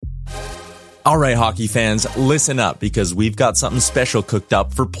All right, hockey fans, listen up because we've got something special cooked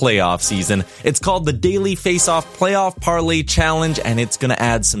up for playoff season. It's called the Daily Face-Off Playoff Parlay Challenge, and it's going to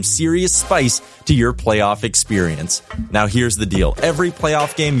add some serious spice to your playoff experience. Now, here's the deal. Every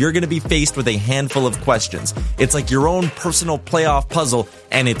playoff game, you're going to be faced with a handful of questions. It's like your own personal playoff puzzle,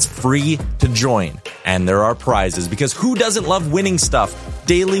 and it's free to join. And there are prizes, because who doesn't love winning stuff?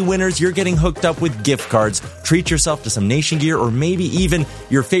 Daily winners, you're getting hooked up with gift cards. Treat yourself to some Nation gear or maybe even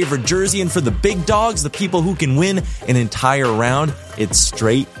your favorite jersey. And for the big dogs, the people who can win an entire round, it's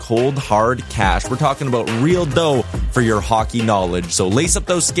straight, cold, hard cash. We're talking about real dough for your hockey knowledge. So lace up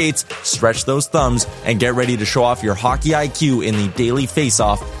those skates, stretch those thumbs, and get ready to show off your hockey IQ in the Daily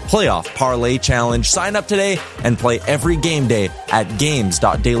Face-Off Playoff Parlay Challenge. Sign up today and play every game day at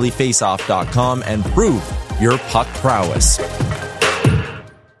games.dailyfaceoff.com and prove your puck prowess.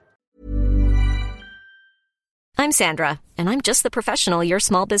 I'm Sandra, and I'm just the professional your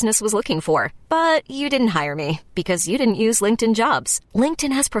small business was looking for. But you didn't hire me because you didn't use LinkedIn Jobs.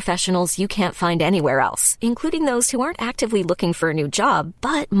 LinkedIn has professionals you can't find anywhere else, including those who aren't actively looking for a new job,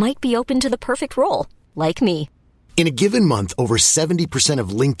 but might be open to the perfect role, like me. In a given month, over 70% of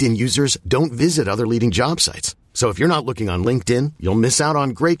LinkedIn users don't visit other leading job sites. So if you're not looking on LinkedIn, you'll miss out on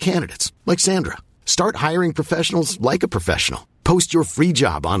great candidates like Sandra. Start hiring professionals like a professional. Post your free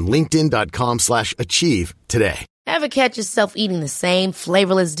job on linkedin.com/achieve today. Ever catch yourself eating the same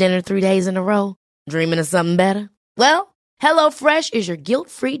flavorless dinner 3 days in a row? Dreaming of something better? Well, HelloFresh is your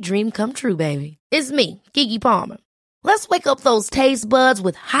guilt-free dream come true, baby. It's me, Keke Palmer. Let's wake up those taste buds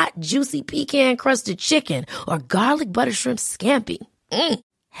with hot, juicy pecan-crusted chicken or garlic butter shrimp scampi.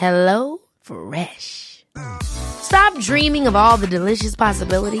 Hello Fresh. Stop dreaming of all the delicious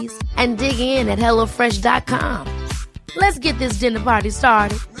possibilities and dig in at HelloFresh.com. Let's get this dinner party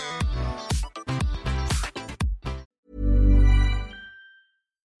started.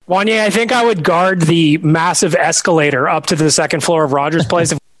 Wanye, I think I would guard the massive escalator up to the second floor of Rogers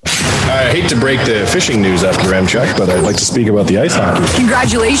Place. I hate to break the fishing news after Ramchuk, but I'd like to speak about the ice hockey.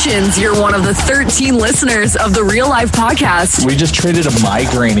 Congratulations. You're one of the 13 listeners of the Real Life Podcast. We just traded a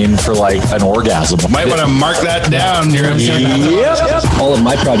migraine in for like an orgasm. Might want to mark that down. Yep. All of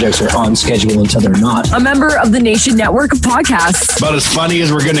my projects are on schedule until they're not. A member of the Nation Network of Podcasts. About as funny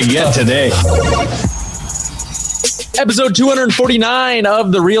as we're going to get today. Episode 249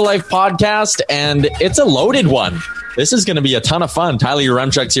 of the Real Life Podcast, and it's a loaded one. This is going to be a ton of fun. Tyler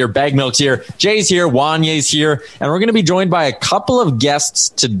Yaremchuk's here, Bag Milk's here, Jay's here, Wanye's here, and we're going to be joined by a couple of guests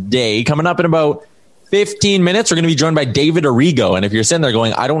today. Coming up in about 15 minutes, we're going to be joined by David Arrigo. And if you're sitting there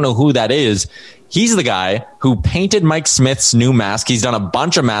going, I don't know who that is, he's the guy who painted Mike Smith's new mask. He's done a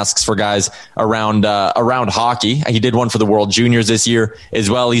bunch of masks for guys around hockey. He did one for the World Juniors this year as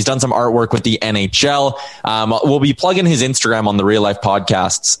well. He's done some artwork with the NHL. We'll be plugging his Instagram on the Real Life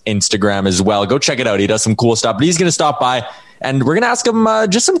Podcast's Instagram as well. Go check it out. He does some cool stuff. But he's going to stop by, and we're going to ask him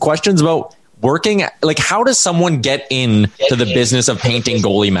just some questions about working. Like, how does someone get into the business of painting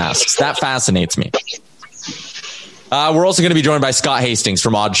goalie masks? That fascinates me. We're also going to be joined by Scott Hastings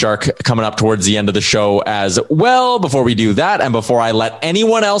from Oddshark coming up towards the end of the show as well. Before we do that, and before I let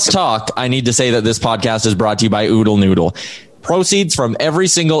anyone else talk, I need to say that this podcast is brought to you by Oodle Noodle. Proceeds from every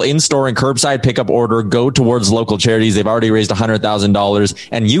single in-store and curbside pickup order go towards local charities. They've already raised $100,000,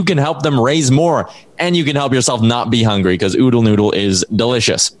 and you can help them raise more, and you can help yourself not be hungry because Oodle Noodle is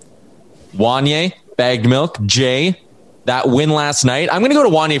delicious. Wanye, Bagged Milk, Jay, that win last night. I'm going to go to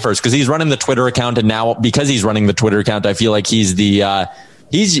Wanye first because he's running the Twitter account, and now because he's running the Twitter account, I feel like he's the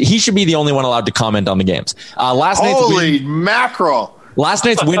he should be the only one allowed to comment on the games. Holy mackerel! Last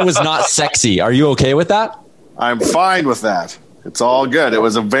night's win was not sexy. Are you okay with that? I'm fine with that. It's all good. It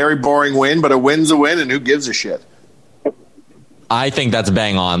was a very boring win, but a win's a win, and who gives a shit? I think that's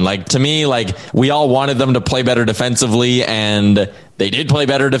bang on. Like, to me, like, we all wanted them to play better defensively, and they did play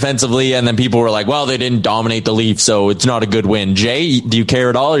better defensively, and then people were like, well, they didn't dominate the Leafs, so it's not a good win. Jay, do you care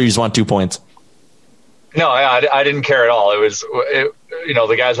at all, or you just want 2 points? No, I didn't care at all.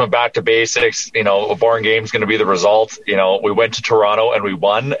 The guys went back to basics. A boring game is going to be the result. We went to Toronto and we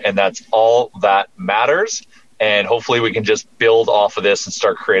won, and that's all that matters. And hopefully we can just build off of this and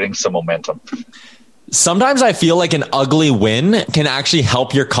start creating some momentum. Sometimes I feel like an ugly win can actually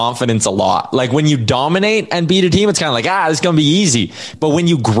help your confidence a lot. Like, when you dominate and beat a team, it's kind of like, this is going to be easy. But when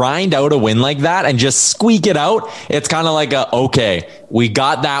you grind out a win like that and just squeak it out, it's kind of like okay, we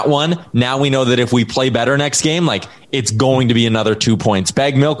got that one. Now we know that if we play better next game, like, it's going to be another 2 points.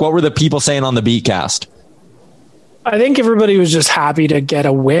 Bag Milk, what were the people saying on the Beatcast? I think everybody was just happy to get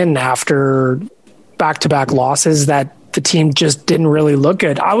a win after back-to-back losses that the team just didn't really look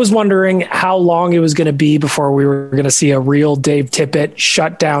good. I was wondering how long it was going to be before we were going to see a real Dave Tippett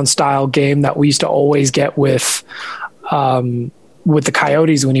shutdown style game that we used to always get with the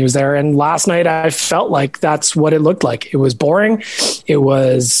Coyotes when he was there. And last night I felt like that's what it looked like. It was boring. It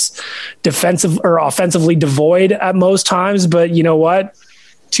was defensive or offensively devoid at most times, but you know what?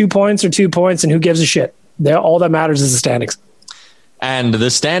 2 points are 2 points, and who gives a shit? All that matters is the standings. And the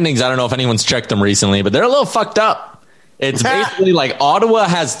standings, I don't know if anyone's checked them recently, but they're a little fucked up. It's basically like Ottawa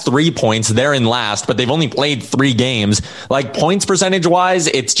has 3 points. They're in last, but they've only played 3 games. Like points percentage wise,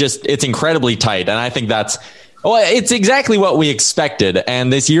 it's incredibly tight. And I think it's exactly what we expected.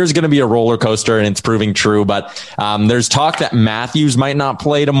 And this year is going to be a roller coaster, and it's proving true. But there's talk that Matthews might not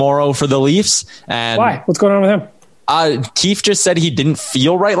play tomorrow for the Leafs. And why? What's going on with him? Keefe just said he didn't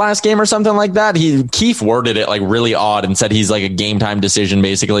feel right last game or something like that. Keefe worded it like really odd and said he's like a game time decision,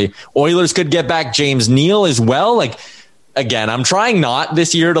 basically. Oilers could get back James Neal as well. Like, again, I'm trying not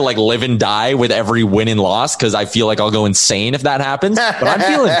this year to like live and die with every win and loss, because I feel like I'll go insane if that happens. But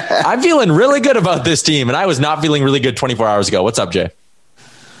I'm feeling really good about this team, and I was not feeling really good 24 hours ago. What's up, Jay?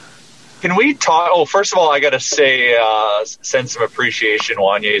 Can we talk? Oh, first of all, I got to say, send some appreciation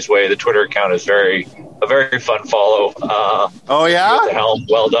Wanye's way. The Twitter account is a very fun follow. Oh yeah, the helm,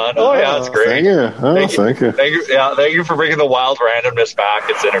 well done. Oh yeah, it's great. Thank you. Thank you. Yeah, thank you for bringing the wild randomness back.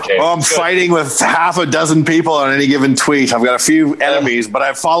 It's entertaining. Well, I'm fighting with half a dozen people on any given tweet. I've got a few enemies, but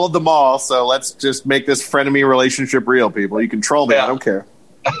I've followed them all. So let's just make this frenemy relationship real, people. You can troll me. Yeah. I don't care.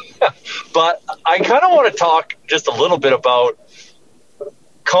 But I kind of want to talk just a little bit about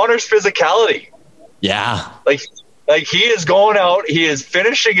Connor's physicality. Yeah. Like he is going out, he is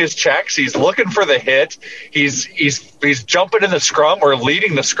finishing his checks, he's looking for the hit, he's jumping in the scrum or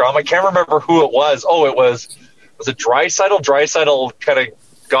leading the scrum. I can't remember who it was. Oh, was it Draisaitl? Draisaitl kind of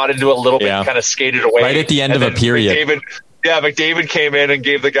got into it a little bit, kind of skated away. Right at the end of a period. McDavid came in and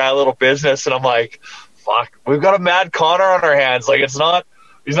gave the guy a little business, and I'm like, fuck, we've got a mad Connor on our hands. Like he's not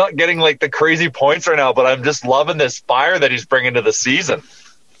getting like the crazy points right now, but I'm just loving this fire that he's bringing to the season.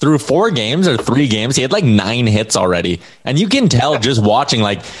 Through 4 games or 3 games, he had like 9 hits already. And you can tell just watching,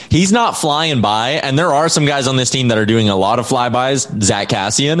 like, he's not flying by. And there are some guys on this team that are doing a lot of flybys, Zach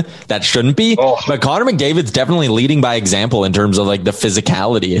Kassian, that shouldn't be. Oh. But Connor McDavid's definitely leading by example in terms of like the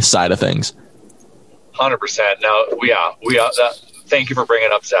physicality side of things. 100%. Now, thank you for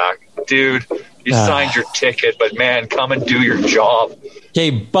bringing up Zach. Dude, you signed your ticket, but man, come and do your job.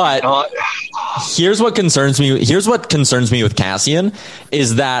 Okay, but here's what concerns me. Here's what concerns me with Kassian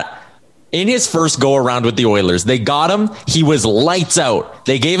is that in his first go around with the Oilers, they got him. He was lights out.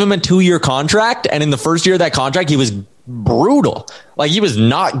 They gave him a 2-year contract, and in the first year of that contract, he was brutal. Like, he was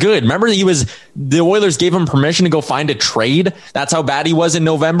not good. Remember, the Oilers gave him permission to go find a trade. That's how bad he was in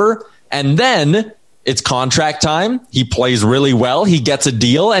November. And then it's contract time. He plays really well. He gets a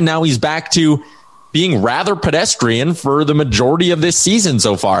deal, and now he's back to being rather pedestrian for the majority of this season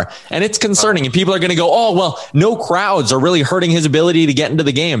so far. And it's concerning. And people are going to go, oh, well, no crowds are really hurting his ability to get into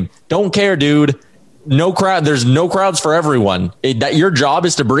the game. Don't care, dude. No crowd. There's no crowds for everyone. Your job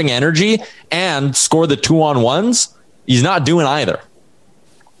is to bring energy and score the 2-on-1s. He's not doing either.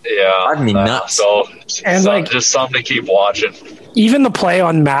 Yeah. Pardon me, nuts. So just something to keep watching. Even the play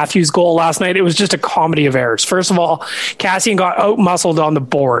on Matthews' goal last night, it was just a comedy of errors. First of all, Kassian got out-muscled on the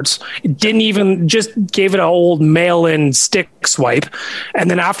boards. It didn't even, just gave it an old mail-in stick swipe.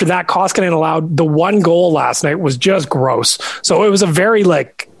 And then after that, Koskinen allowed the one goal last night was just gross. So it was a very,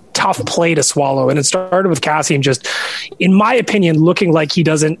 tough play to swallow. And it started with Kassian just, in my opinion, looking like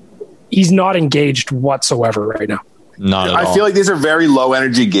he's not engaged whatsoever right now. Not at all. I feel like these are very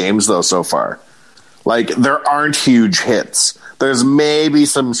low-energy games, though, so far. Like, there aren't huge hits. There's maybe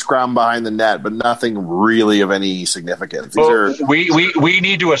some scrum behind the net, but nothing really of any significance. We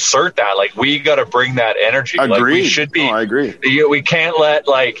need to assert that. Like, we got to bring that energy. Agreed. Like, we should be. Oh, I agree. We can't let,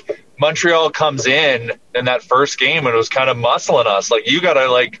 Montreal comes in that first game and it was kind of muscling us. Like, you got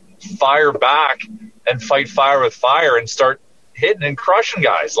to, fire back and fight fire with fire and start hitting and crushing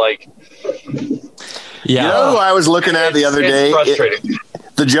guys. Like, yeah. You know who I was looking at the other day? Frustrating.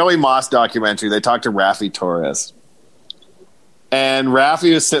 The Joey Moss documentary. They talked to Rafi Torres. And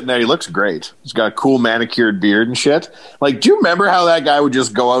Rafi was sitting there. He looks great. He's got a cool manicured beard and shit. Like, do you remember how that guy would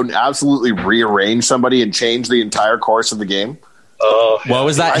just go out and absolutely rearrange somebody and change the entire course of the game? What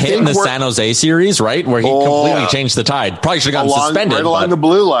was that hit in the San Jose series, right? Where he completely changed the tide. Probably should have gotten suspended. Right along the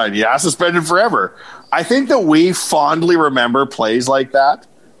blue line. Yeah, suspended forever. I think that we fondly remember plays like that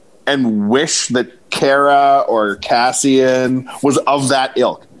and wish that Kara or Kassian was of that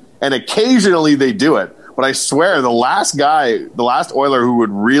ilk. And occasionally they do it. But I swear, the last Oiler who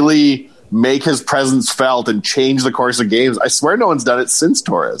would really make his presence felt and change the course of games. I swear no one's done it since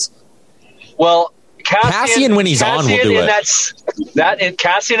Torres. Well, Cassian when he's on will do it.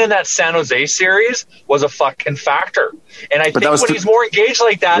 Cassian in that San Jose series was a fucking factor. And I think when he's more engaged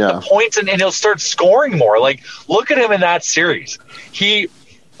like that, the points and he'll start scoring more. Like, look at him in that series.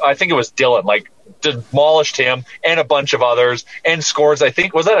 I think it was Dylan, like, demolished him and a bunch of others and scores. I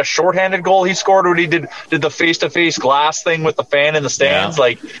think, was that a shorthanded goal he scored when he did the face-to-face glass thing with the fan in the stands?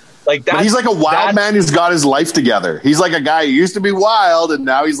 Yeah. Like that. He's like a wild man who's got his life together. He's like a guy who used to be wild and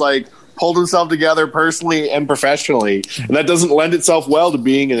now he's like pulled himself together personally and professionally, and that doesn't lend itself well to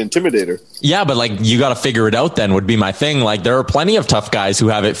being an intimidator. Yeah, but like, you got to figure it out then would be my thing. Like, there are plenty of tough guys who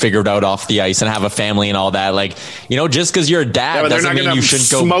have it figured out off the ice and have a family and all that. Like, you know, just because you're a dad doesn't mean you shouldn't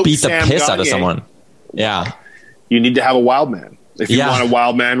go beat the piss out of someone. Yeah. You need to have a wild man if you want a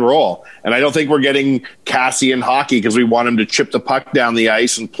wild man role. And I don't think we're getting Cassian hockey because we want him to chip the puck down the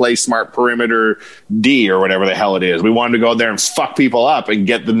ice and play smart perimeter D or whatever the hell it is. We want him to go there and fuck people up and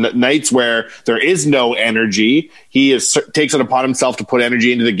get the nights where there is no energy. He takes it upon himself to put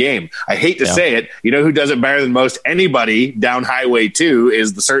energy into the game. I hate to say it. You know who does it better than most anybody down Highway 2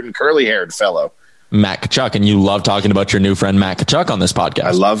 is the certain curly-haired fellow. Matt Tkachuk, and you love talking about your new friend Matt Tkachuk on this podcast.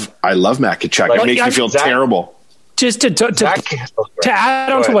 I love Matt Tkachuk. It makes me feel terrible. Just to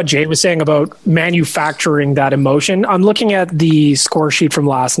add on to what Jay was saying about manufacturing that emotion, I'm looking at the score sheet from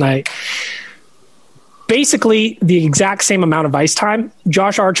last night. Basically, the exact same amount of ice time.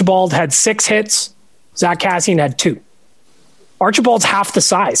 Josh Archibald had 6 hits. Zach Kassian had 2. Archibald's half the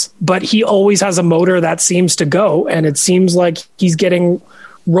size, but he always has a motor that seems to go, and it seems like he's getting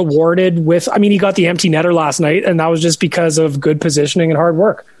rewarded with, I mean, he got the empty netter last night, and that was just because of good positioning and hard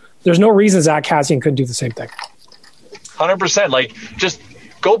work. There's no reason Zach Kassian couldn't do the same thing. 100%. Like, just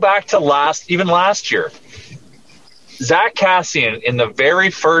go back to last year. Zach Kassian in the very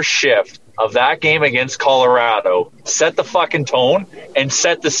first shift of that game against Colorado set the fucking tone and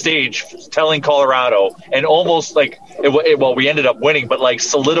set the stage, telling Colorado, and almost like well, we ended up winning, but like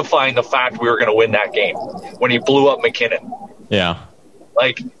solidifying the fact we were going to win that game when he blew up McKinnon. Yeah.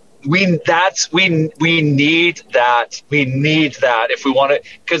 Like, we need that. We need that if we want to,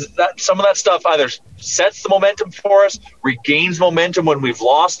 because some of that stuff either sets the momentum for us, regains momentum when we've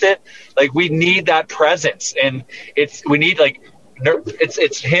lost it. Like, we need that presence, and it's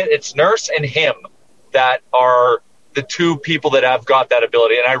Nurse and him that are the two people that have got that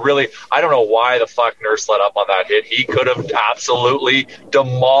ability. And I don't know why the fuck Nurse let up on that hit. He could have absolutely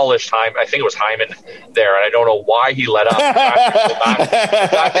demolished Hyman. I think it was Hyman there, and I don't know why he let up. The fact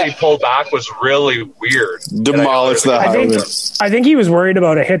that he pulled back was really weird. Demolished the Hyman. I think he was worried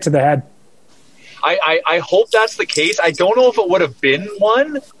about a hit to the head. I hope that's the case. I don't know if it would have been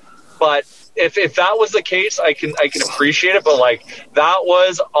one, but if that was the case, I can appreciate it. But like, that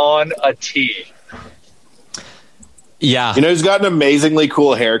was on a tee. Yeah. You know, he's got an amazingly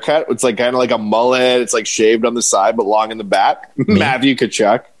cool haircut. It's like kind of like a mullet. It's like shaved on the side, but long in the back. Matthew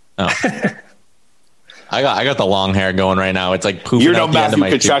Tkachuk. Oh. I got the long hair going right now. It's like poofing. You're no Matthew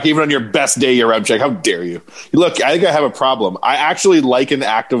Tkachuk, even on your best day, you're Remchek. How dare you? Look, I think I have a problem. I actually like an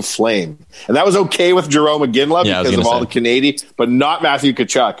active flame. And that was okay with Jerome Iginla because of all the Canadian, but not Matthew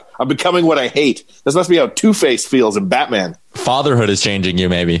Tkachuk. I'm becoming what I hate. This must be how Two-Face feels in Batman. Fatherhood is changing you,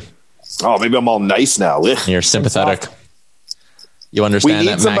 maybe. Oh, maybe I'm all nice now. You're sympathetic. You understand we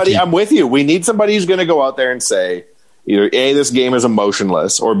need that, somebody. Mackie? I'm with you. We need somebody who's going to go out there and say, either A, this game is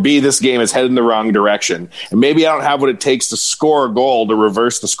emotionless, or B, this game is headed in the wrong direction. And maybe I don't have what it takes to score a goal to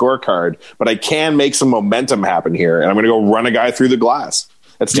reverse the scorecard, but I can make some momentum happen here, and I'm going to go run a guy through the glass.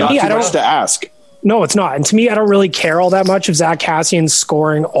 That's not too much to ask. No, it's not. And to me, I don't really care all that much if Zach Kassian's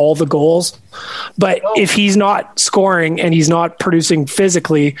scoring all the goals. But if he's not scoring and he's not producing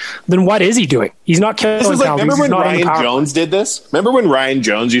physically, then what is he doing? He's not killing penalties. Remember when Ryan Jones did this? Remember when Ryan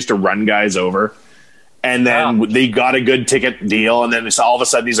Jones used to run guys over? And then they got a good ticket deal, and then all of a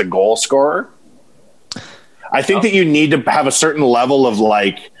sudden he's a goal scorer. I think that you need to have a certain level of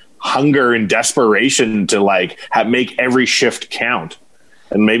like hunger and desperation to like make every shift count.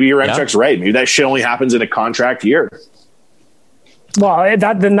 And maybe your Remchuk's right. Maybe that shit only happens in a contract year. Well,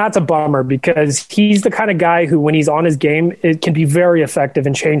 then that's a bummer because he's the kind of guy who, when he's on his game, it can be very effective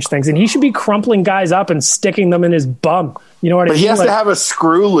and change things. And he should be crumpling guys up and sticking them in his bum. You know what I mean? But he has to have a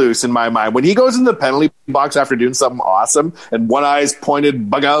screw loose in my mind. When he goes in the penalty box after doing something awesome and one eye's pointed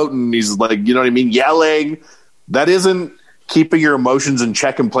bug out and he's like, you know what I mean, yelling, that isn't keeping your emotions in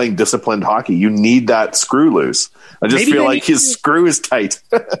check and playing disciplined hockey. You need that screw loose. I just feel like his screw is tight.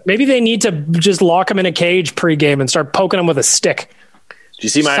 Maybe they need to just lock him in a cage pregame and start poking him with a stick. Do you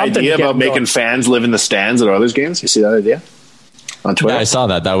see my idea about making fans live in the stands at Oilers games? You see that idea? on Twitter. Yeah, I saw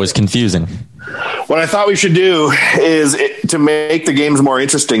that. That was confusing. What I thought we should do is, to make the games more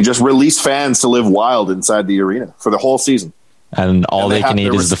interesting, just release fans to live wild inside the arena for the whole season. And all they can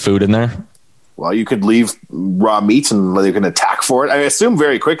eat is the food in there? Well, you could leave raw meats and they can attack for it. I assume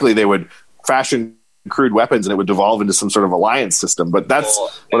very quickly they would fashion crude weapons and it would devolve into some sort of alliance system. But that's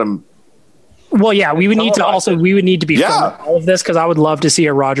what I'm... Well, yeah, we would need to be filming all of this, because I would love to see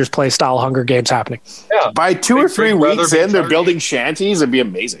a Rogers Play style Hunger Games happening. Yeah. By 2 or 3 weeks in, they're building shanties. It'd be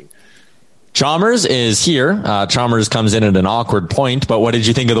amazing. Chalmers is here. Chalmers comes in at an awkward point, but what did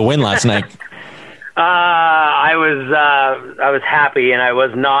you think of the win last night? I was happy, and I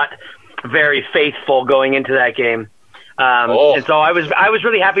was not very faithful going into that game. And so I was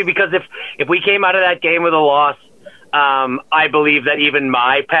really happy, because if we came out of that game with a loss, I believe that even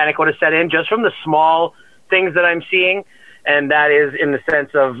my panic would have set in, just from the small things that I'm seeing. And that is in the sense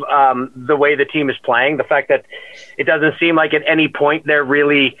of the way the team is playing, the fact that it doesn't seem like at any point they're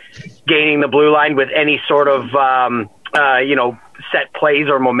really gaining the blue line with any sort of, set plays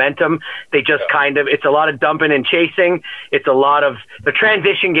or momentum. They just it's a lot of dumping and chasing. It's a lot of the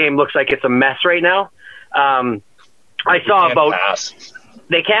transition game looks like it's a mess right now. I saw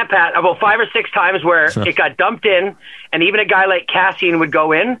they can't pass about 5 or 6 times where it got dumped in, and even a guy like Cassian would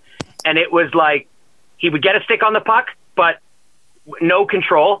go in, and it was like he would get a stick on the puck, but no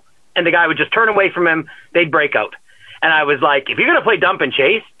control, and the guy would just turn away from him. They'd break out. And I was like, if you're going to play dump and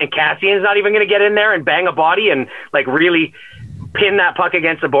chase, and Cassian's not even going to get in there and bang a body and like really pin that puck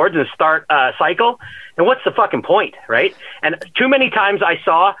against the boards and start a cycle, then what's the fucking point, right? And too many times I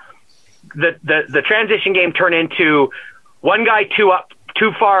saw the transition game turn into one guy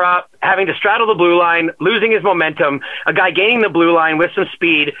too far up, having to straddle the blue line, losing his momentum, a guy gaining the blue line with some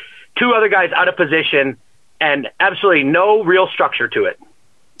speed, 2 other guys out of position, and absolutely no real structure to it.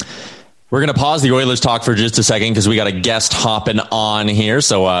 We're going to pause the Oilers talk for just a second, because we got a guest hopping on here.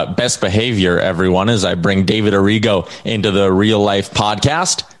 So best behavior, everyone, as I bring David Arrigo into the Real Life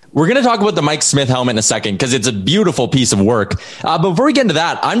podcast. We're going to talk about the Mike Smith helmet in a second, because it's a beautiful piece of work. Before we get into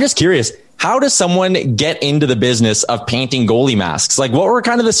that, I'm just curious, how does someone get into the business of painting goalie masks? Like, what were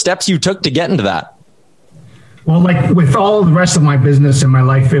kind of the steps you took to get into that? Well, like with all the rest of my business in my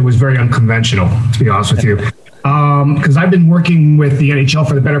life, it was very unconventional, to be honest with you. Because I've been working with the NHL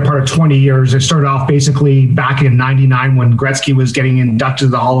for the better part of 20 years. I started off basically back in '99 when Gretzky was getting inducted to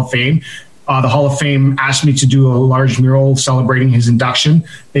the Hall of Fame. The Hall of Fame asked me to do a large mural celebrating his induction.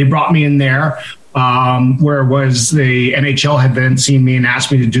 They brought me in there, where was the NHL had then seen me and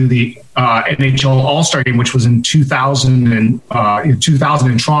asked me to do the NHL All-Star Game, which was in 2000 in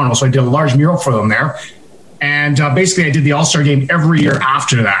Toronto. So I did a large mural for them there. And basically I did the All-Star Game every year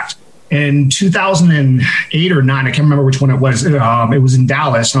after that. In 2008 or 9, I can't remember which one it was. It was in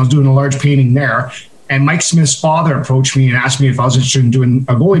Dallas, and I was doing a large painting there. And Mike Smith's father approached me and asked me if I was interested in doing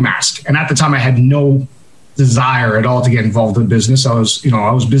a goalie mask. And at the time, I had no desire at all to get involved in business. I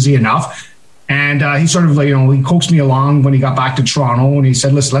was busy enough. And he sort of he coaxed me along when he got back to Toronto, and he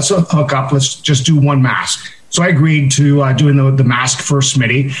said, "Listen, let's hook up. Let's just do one mask." So I agreed to doing the mask for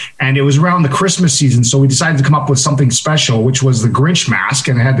Smitty, and it was around the Christmas season. So we decided to come up with something special, which was the Grinch mask,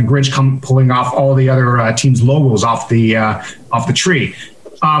 and it had the Grinch pulling off all the other teams' logos off the tree.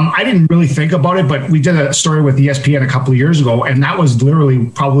 I didn't really think about it, but we did a story with ESPN a couple of years ago, and that was literally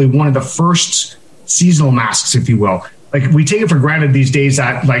probably one of the first seasonal masks, if you will. Like, we take it for granted these days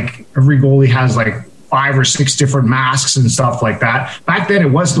that like every goalie has like 5 or 6 different masks and stuff like that. Back then,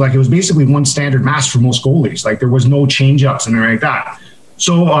 it was basically one standard mask for most goalies. Like, there was no change ups and anything like that.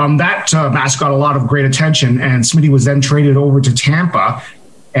 So that mask got a lot of great attention, and Smitty was then traded over to Tampa.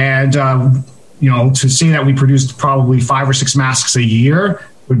 And to say that we produced probably 5 or 6 masks a year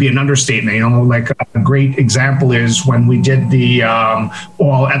would be an understatement. Like a great example is when we did the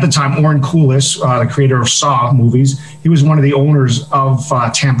at the time, Oren Koulis, the creator of Saw movies, he was one of the owners of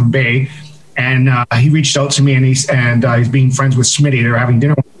Tampa Bay. And he reached out to me, and he's being friends with Smitty. They were having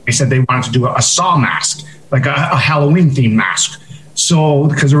dinner. They said they wanted to do a Saw mask, like a Halloween themed mask. So,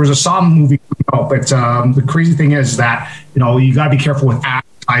 because there was a Saw movie coming out, but the crazy thing is that you got to be careful with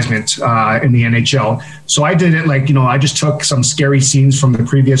advertisement in the NHL. So I did it I just took some scary scenes from the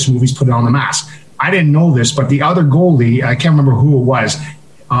previous movies, put it on the mask. I didn't know this, but the other goalie, I can't remember who it was.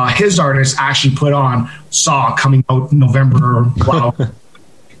 His artist actually put on Saw coming out November. Wow.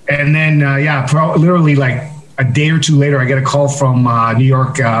 And then, literally like a day or two later, I get a call from New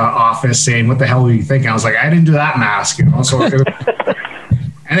York office saying, "What the hell were you thinking?" I was like, "I didn't do that mask." So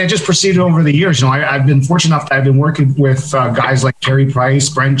and it just proceeded over the years. I've been fortunate enough that I've been working with guys like Carey Price,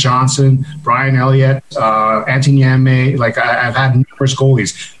 Brent Johnson, Brian Elliott, Antti Niemi. Like, I've had numerous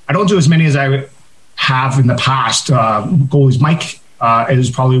goalies. I don't do as many as I have in the past. Goalies, Mike is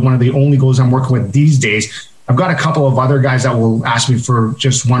probably one of the only goalies I'm working with these days. I've got a couple of other guys that will ask me for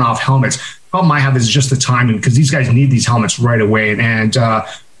just one-off helmets. The problem I have is just the timing, because these guys need these helmets right away. And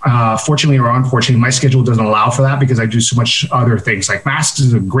fortunately or unfortunately, my schedule doesn't allow for that because I do so much other things. Like masks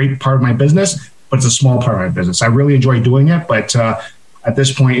is a great part of my business, but it's a small part of my business. I really enjoy doing it, but at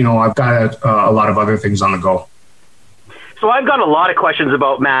this point, I've got a lot of other things on the go. So I've got a lot of questions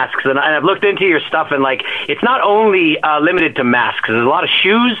about masks, and I've looked into your stuff, and it's not only limited to masks. There's a lot of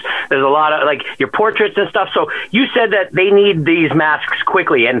shoes. There's a lot of your portraits and stuff. So you said that they need these masks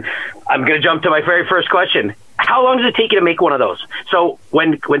quickly, and I'm going to jump to my very first question. How long does it take you to make one of those? So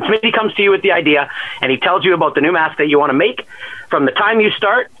when Smitty comes to you with the idea and he tells you about the new mask that you want to make, from the time you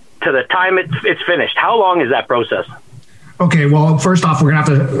start to the time it's finished, how long is that process? Okay, well, first off, we're going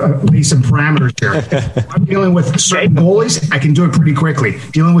to have to lay some parameters here. If I'm dealing with certain goalies, I can do it pretty quickly.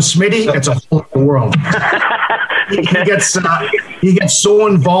 Dealing with Smitty, it's a whole other world. He gets so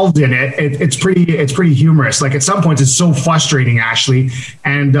involved in it. It's pretty humorous. Like at some points, it's so frustrating, actually.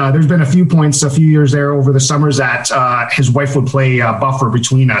 And there's been a few points, a few years there over the summers that his wife would play buffer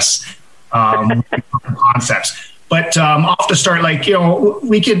between us concepts. But off the start,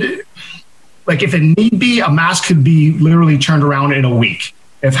 we could... if it need be, a mask could be literally turned around in a week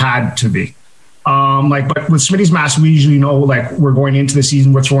if had to be. But with Smitty's mask, we usually know we're going into the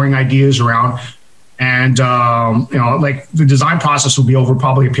season, we're throwing ideas around, and the design process will be over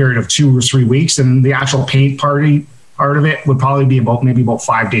probably a period of 2 or 3 weeks, and the actual paint part of it would probably be about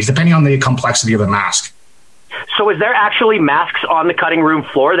 5 days, depending on the complexity of the mask. So is there actually masks on the cutting room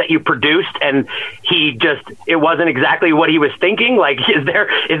floor that you produced and it wasn't exactly what he was thinking? Is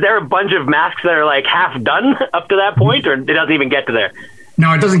there a bunch of masks that are half done up to that point, or it doesn't even get to there?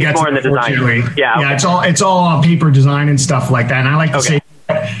 No, it doesn't get more to in the design. Yeah, okay. It's all on paper design and stuff like that. And I like to say,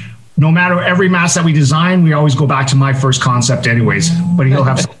 no matter every mask that we design, we always go back to my first concept anyways, but he'll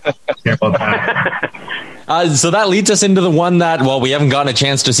have something to say about that. So that leads us into the one that, we haven't gotten a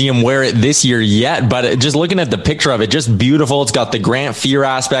chance to see him wear it this year yet, but just looking at the picture of it, just beautiful. It's got the Grant Fuhr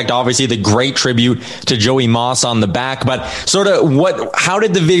aspect, obviously the great tribute to Joey Moss on the back, but sort of how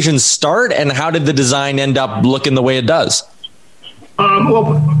did the vision start and how did the design end up looking the way it does?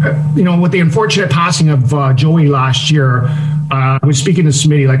 With the unfortunate passing of Joey last year, I was speaking to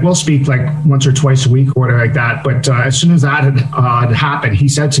Smitty, we'll speak once or twice a week or whatever like that. But as soon as that had happened, he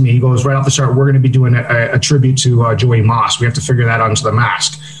said to me, he goes, right off the start, we're going to be doing a tribute to Joey Moss. We have to figure that onto the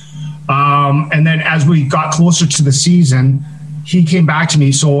mask. And then as we got closer to the season, he came back to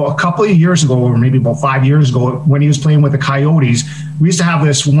me. So a couple of years ago, or maybe about 5 years ago, when he was playing with the Coyotes, we used to have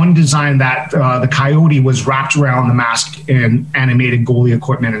this one design that the Coyote was wrapped around the mask in animated goalie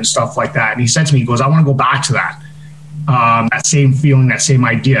equipment and stuff like that. And he said to me, he goes, I want to go back to that. That same feeling, that same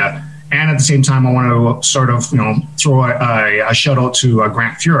idea. And at the same time, I want to sort of, throw a shout out to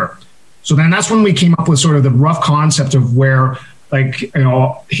Grant Fuhr. So then that's when we came up with sort of the rough concept of where,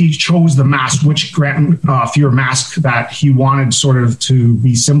 he chose the mask, which Grant Fuhr mask that he wanted sort of to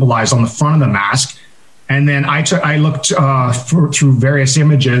be symbolized on the front of the mask. And then I looked through various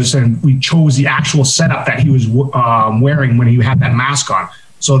images, and we chose the actual setup that he was wearing when he had that mask on.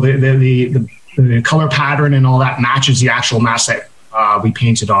 So the color pattern and all that matches the actual mask that we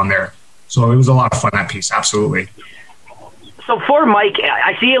painted on there. So it was a lot of fun, that piece. Absolutely. So for Mike,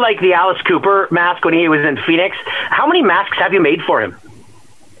 I see you like the Alice Cooper mask when he was in Phoenix. How many masks have you made for him?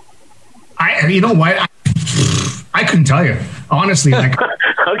 You know what? I couldn't tell you, honestly.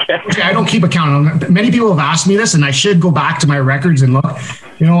 Okay, I don't keep account. Many people have asked me this, and I should go back to my records and look.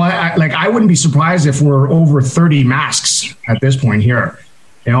 I wouldn't be surprised if we're over 30 masks at this point here.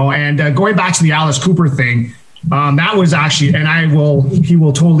 And going back to the Alice Cooper thing, that was actually, and he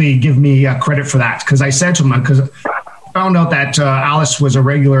will totally give me credit for that, because I said to him, because I found out that Alice was a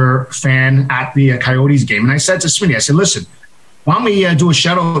regular fan at the Coyotes game, and I said to Smitty, I said, listen, why don't we do a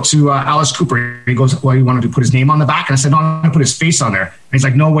shout out to Alice Cooper? He goes, well, you wanted to put his name on the back? And I said, no, I'm going to put his face on there. And he's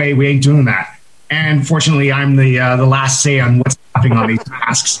like, no way, we ain't doing that. And fortunately, I'm the last say on what's happening on these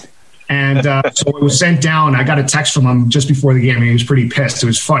masks. And so it was sent down. I got a text from him just before the game, and he was pretty pissed. It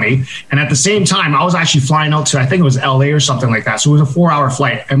was funny. And at the same time, I was actually flying out to, I think it was LA or something like that. So it was a 4-hour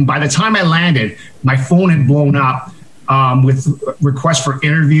flight. And by the time I landed, my phone had blown up with requests for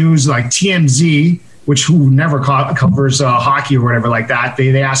interviews, like TMZ, who never covers hockey or whatever like that.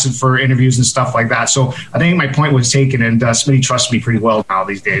 They asked for interviews and stuff like that. So I think my point was taken, and Smitty trusts me pretty well now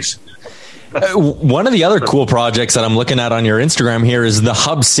these days. One of the other cool projects that I'm looking at on your Instagram here is the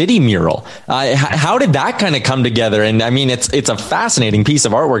Hub City mural. How did that kind of come together? And I mean, it's a fascinating piece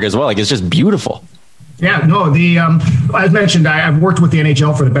of artwork as well. It's just beautiful. Yeah, no, as mentioned, I've worked with the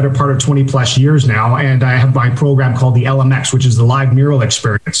NHL for the better part of 20 plus years now, and I have my program called the LMX, which is the Live Mural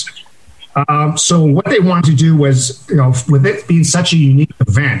Experience. So what they wanted to do was, with it being such a unique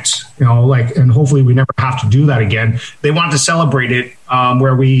event, and hopefully we never have to do that again, they wanted to celebrate it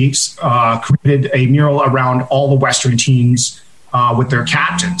where we created a mural around all the Western teams with their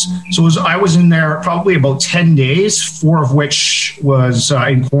captains. So I was in there probably about 10 days, 4 of which was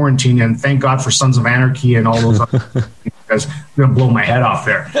in quarantine, and thank God for Sons of Anarchy and all those other things, because I'm going to blow my head off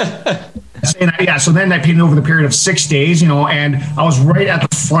there. So then I painted over the period of 6 days, and I was right at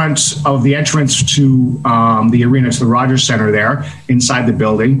the front of the entrance to the arena, to the Rogers Center there, inside the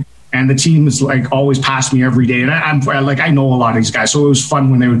building. And the team is always past me every day. And I know a lot of these guys. So it was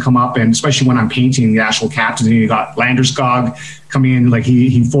fun when they would come up, and especially when I'm painting the actual captains. And you got Landeskog coming in,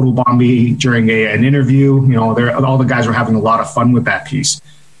 he photobombed me during an interview. All the guys were having a lot of fun with that piece.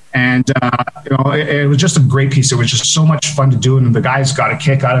 And, it was just a great piece. It was just so much fun to do. And the guys got a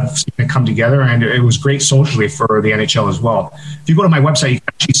kick out of seeing it come together. And it was great socially for the NHL as well. If you go to my website, you can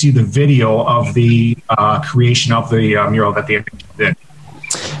actually see the video of the creation of the mural that the NHL did.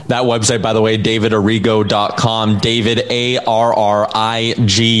 That website, by the way, davidarigo.com, David,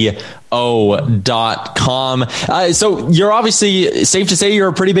 ARRIGO.com. So you're obviously, safe to say, you're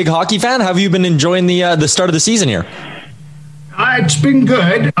a pretty big hockey fan. Have you been enjoying the start of the season here? It's been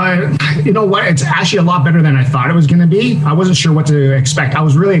good. You know what? It's actually a lot better than I thought it was going to be. I wasn't sure what to expect. I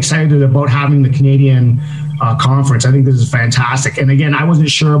was really excited about having the Canadian conference. I think this is fantastic. And again, I wasn't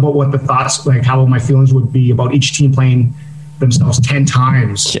sure about what the thoughts, how my feelings would be about each team playing themselves 10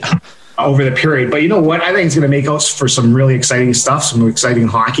 times over the period. But you know what? I think it's going to make out for some really exciting stuff, some exciting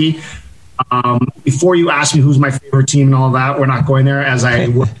hockey. Before you ask me who's my favorite team and all that, we're not going there, as I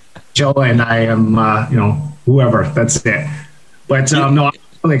work Joe and I am, whoever. That's it. But no, I'm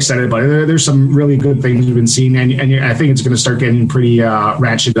really excited about it. There's some really good things we've been seeing, and I think it's going to start getting pretty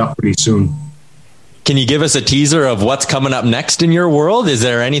ratcheted up pretty soon. Can you give us a teaser of what's coming up next in your world? Is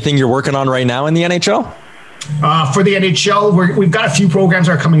there anything you're working on right now in the NHL? For the NHL, we've got a few programs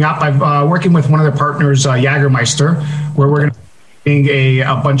that are coming up. I'm working with one of their partners, Jagermeister, where we're going to be doing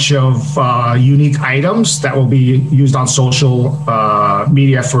a bunch of unique items that will be used on social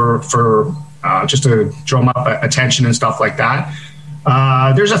media for just to drum up attention and stuff like that.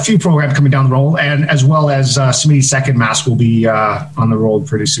 There's a few programs coming down the road, and as well as Smitty's second mask will be on the road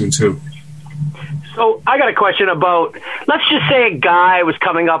pretty soon too. So I got a question about, let's just say a guy was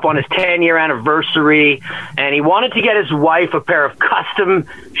coming up on his 10-year anniversary and he wanted to get his wife a pair of custom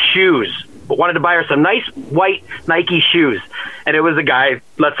shoes, but wanted to buy her some nice white Nike shoes. And it was a guy,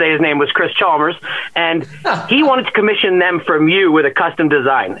 let's say his name was Chris Chalmers, and he wanted to commission them from you with a custom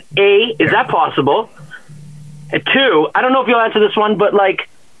design. A, is that possible? And 2, I don't know if you'll answer this one, but what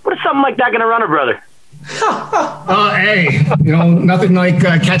is something like that going to run a brother? Hey, nothing like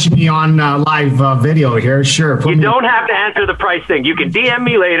catching me on live video here. Sure. You don't have to answer the price thing. You can DM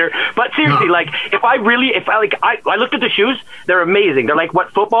me later. But seriously, if I looked at the shoes, they're amazing. They're like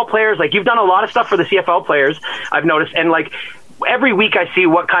what football players, you've done a lot of stuff for the CFL players, I've noticed. And every week I see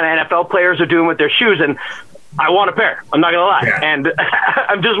what kind of NFL players are doing with their shoes, and I want a pair. I'm not going to lie. Yeah. And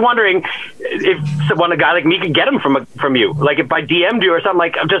I'm just wondering if a guy like me could get them from you. If I DM'd you or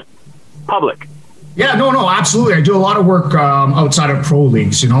something, just public. Yeah, no, absolutely. I do a lot of work outside of pro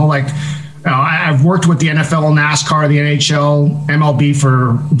leagues. I've worked with the NFL, NASCAR, the NHL, MLB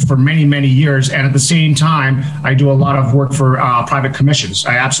for many, many years. And at the same time, I do a lot of work for private commissions.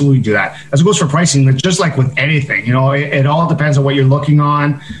 I absolutely do that. As it goes for pricing, just like with anything, it all depends on what you're looking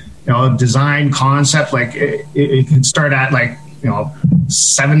on. Design, concept, it can start at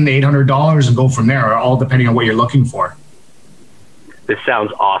 $700-800 and go from there, all depending on what you're looking for. This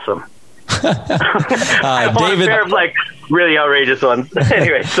sounds awesome. David, a pair of really outrageous ones.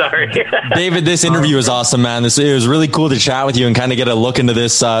 Anyway, sorry. David, this interview was awesome, man. It was really cool to chat with you and kind of get a look into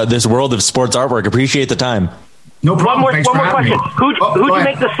this world of sports artwork. Appreciate the time. No problem. One more question. Who'd you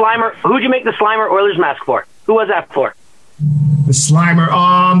make the Slimer? Who'd you make the Slimer Oilers mask for? Who was that for? The Slimer.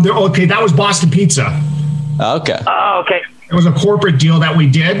 Okay, that was Boston Pizza. Okay. Oh, okay. It was a corporate deal that we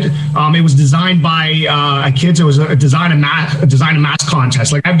did. It was designed by kids. It was a design and mask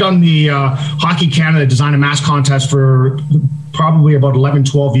contest. I've done the Hockey Canada design and mask contest for probably about 11,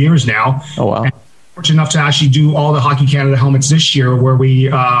 12 years now. Oh, wow. And I'm fortunate enough to actually do all the Hockey Canada helmets this year, where we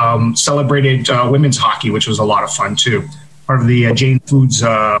celebrated women's hockey, which was a lot of fun too. Part of the Jane Foods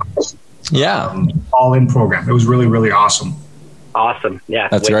all-in program. It was really, really awesome. Awesome. Yeah.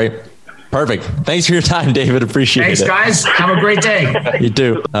 That's great. Perfect. Thanks for your time, David. Appreciate it. Thanks, guys. Have a great day. You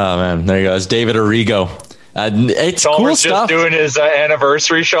too. Oh, man. There you go. It's David Arrigo. It's Chalmers cool just stuff. doing his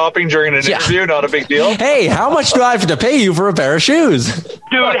anniversary shopping during an interview. Not a big deal. Hey, how much do I have to pay you for a pair of shoes?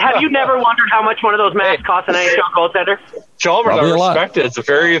 Dude, have you never wondered how much one of those masks costs an NHL goaltender? Chalmers, Probably a I lot. respect it. It's a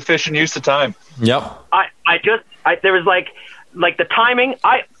very efficient use of time. Yep. There was like the timing.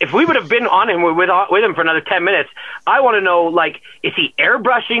 If we would have been on him with him for another 10 minutes, I want to know, like, is he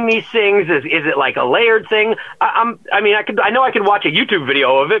airbrushing these things? Is it like a layered thing? I know I could watch a YouTube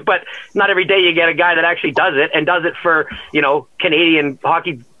video of it, but not every day you get a guy that actually does it and does it for, Canadian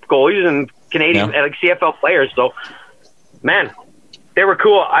hockey goalies and Canadian like CFL players. So, man, they were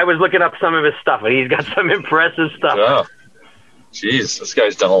cool. I was looking up some of his stuff, and he's got some impressive stuff. Yeah. Jeez, this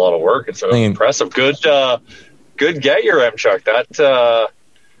guy's done a lot of work. It's impressive. Good get, your Remchuk.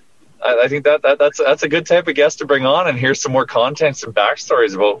 I think that's a good type of guest to bring on and hear some more contents and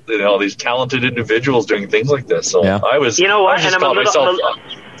backstories about these talented individuals doing things like this. So I was, you know what? I was just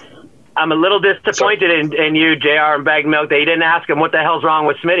I'm a little disappointed in you, JR and Bag Milk, that you didn't ask him what the hell's wrong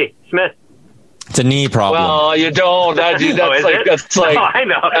with Smitty Smith. It's a knee problem. Well, you don't. That's I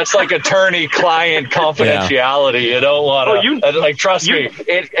know. That's like attorney-client confidentiality. You don't want to. Trust me,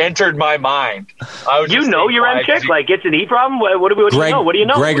 it entered my mind. Your M-Chick? Like, it's a knee problem? What do you know? What do you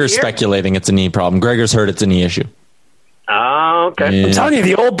know? Gregor's speculating it's a knee problem. Gregor's heard it's a knee issue. Oh, okay. Yeah. I'm telling you,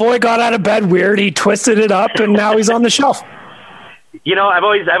 the old boy got out of bed weird. He twisted it up, and now he's on the shelf. I've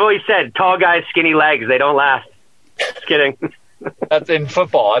always said, tall guys, skinny legs, they don't last. Just kidding. That's in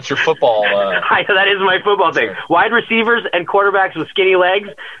football. That's your football. That is my football thing. Wide receivers and quarterbacks with skinny legs,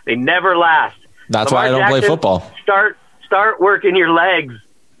 they never last. That's why I don't play football. Start working your legs.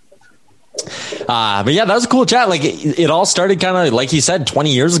 But yeah, that was a cool chat. Like it all started kind of like he said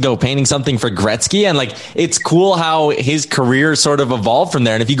 20 years ago, painting something for Gretzky, and like it's cool how his career sort of evolved from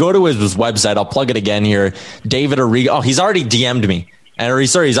there. And if you go to his website, I'll plug it again here. David Arrigo. Oh, he's already DM'd me.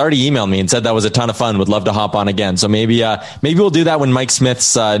 He's already emailed me and said that was a ton of fun. Would love to hop on again. So maybe we'll do that when Mike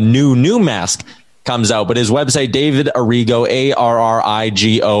Smith's new mask comes out. But his website, David Arrigo,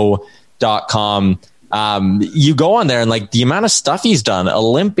 ARRIGO.com. You go on there and like the amount of stuff he's done,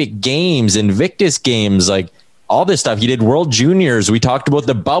 Olympic Games, Invictus Games, like all this stuff. He did World Juniors. We talked about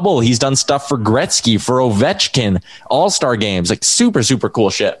the bubble. He's done stuff for Gretzky, for Ovechkin, All-Star Games, like super, super cool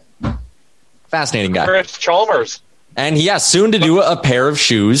shit. Fascinating guy. Chris Chalmers. And soon to do a pair of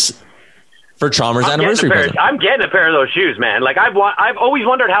shoes for Chalmers' anniversary present. I'm getting a pair of those shoes, man. Like I've always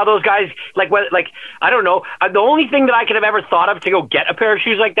wondered how those guys I don't know. The only thing that I could have ever thought of to go get a pair of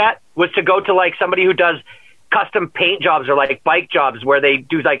shoes like that was to go to like somebody who does custom paint jobs or like bike jobs where they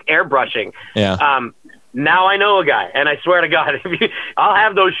do like airbrushing. Yeah. Now I know a guy, and I swear to God, I'll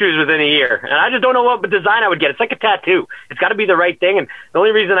have those shoes within a year. And I just don't know what design I would get. It's like a tattoo. It's got to be the right thing. And the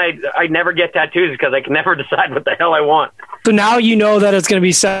only reason I never get tattoos is because I can never decide what the hell I want. So now you know that it's going to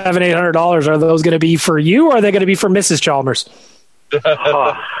be $700-800. Are those going to be for you, or are they going to be for Mrs. Chalmers? You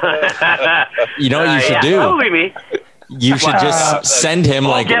know what you should do? Probably me. You should just send him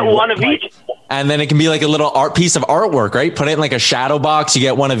I'll get one of each. And then it can be like a little piece of artwork, right? Put it in like a shadow box. You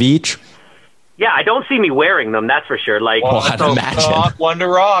get one of each. Yeah, I don't see me wearing them. That's for sure. Like, I'd imagine. One to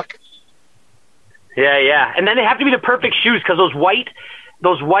rock. Yeah. And then they have to be the perfect shoes because those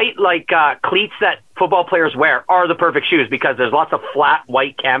white like cleats that football players wear are the perfect shoes because there's lots of flat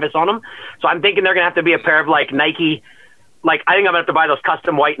white canvas on them. So I'm thinking they're gonna have to be a pair of like Nike. Like I think I'm gonna have to buy those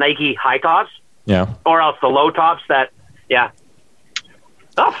custom white Nike high tops. Yeah. Or else the low tops that. Yeah.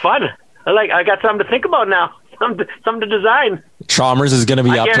 Oh, fun! I got something to think about now. Something to design. Chalmers is going to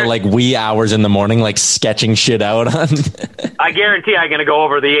be up to like wee hours in the morning, like sketching shit out on. I guarantee I'm going to go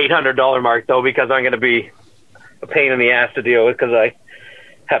over the $800 mark though, because I'm going to be a pain in the ass to deal with because I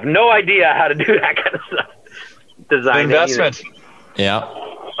have no idea how to do that kind of stuff. Design investment. Yeah.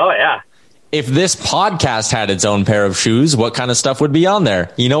 Oh yeah. If this podcast had its own pair of shoes, what kind of stuff would be on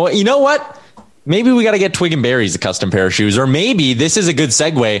there? You know what? Maybe we got to get Twig and Berries a custom pair of shoes, or maybe this is a good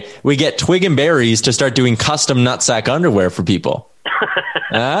segue. We get Twig and Berries to start doing custom nutsack underwear for people.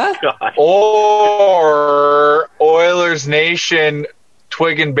 Or Oilers Nation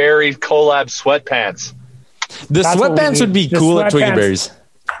Twig and Berries collab sweatpants. The sweatpants would be cool at Twig and Berries.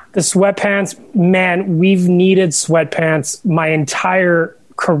 The sweatpants, man, we've needed sweatpants my entire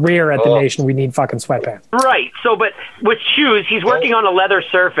career at the Nation. We need fucking sweatpants. Right. So, but with shoes, he's working on a leather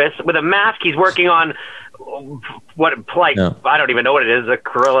surface. With a mask, he's working on I don't even know what it is.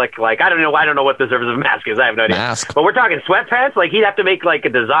 Acrylic. Like I don't know what the surface of a mask is. I have no idea. Mask. But we're talking sweatpants. Like he'd have to make like a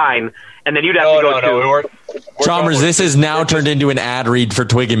design, and then you'd have to go Chalmers, this is now turned into an ad read for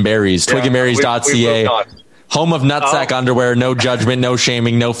Twig and Berries. TwigandBerries.ca. Home of Nutsack Underwear. No judgment, no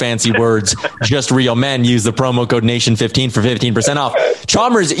shaming, no fancy words. Just real men. Use the promo code NATION15 for 15% off.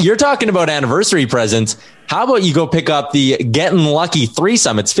 Chalmers, you're talking about anniversary presents. How about you go pick up the Getting Lucky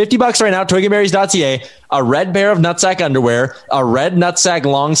threesome? It's $50 right now. Twiggyberries.ca. A red pair of Nutsack underwear, a red Nutsack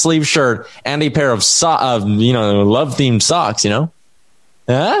long sleeve shirt, and a pair of love themed socks.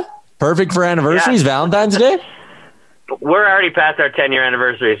 Huh? Perfect for anniversaries, Valentine's Day. We're already past our 10-year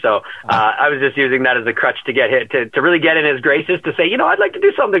anniversary, so I was just using that as a crutch to get hit to really get in his graces to say, I'd like to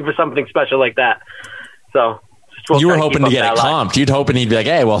do something for something special like that. So you were hoping to get it comped. You'd hoping he'd be like,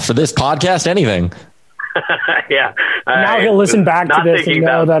 hey, well, for this podcast, anything. Yeah. Now he'll listen back to this and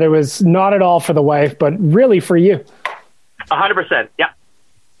know that it was not at all for the wife, but really for you. 100%. Yeah.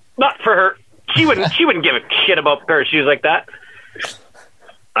 Not for her. She wouldn't give a shit about pair of shoes like that.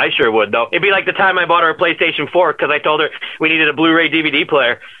 I sure would, though. It'd be like the time I bought her a PlayStation 4 because I told her we needed a Blu-ray DVD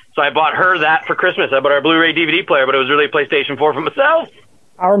player. So I bought her that for Christmas. I bought her a Blu-ray DVD player, but it was really a PlayStation 4 for myself.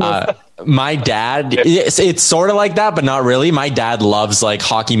 My dad, it's sort of like that, but not really. My dad loves like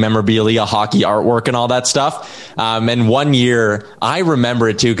hockey memorabilia, hockey artwork, and all that stuff. And one year, I remember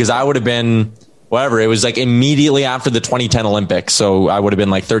it too, because I would have been, whatever, it was like immediately after the 2010 Olympics. So I would have been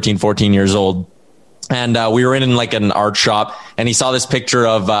like 13, 14 years old. And we were in like an art shop, and he saw this picture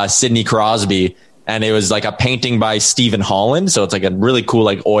of Sidney Crosby, and it was like a painting by Stephen Holland. So it's like a really cool,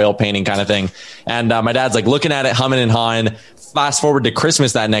 like oil painting kind of thing. And my dad's like looking at it, humming and hawing. Fast forward to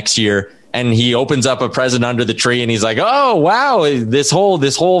Christmas that next year, and he opens up a present under the tree, and he's like, oh, wow, this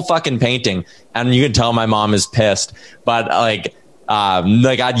whole fucking painting. And you can tell my mom is pissed, but I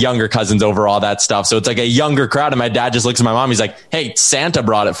had younger cousins over, all that stuff. So it's like a younger crowd. And my dad just looks at my mom. He's like, hey, Santa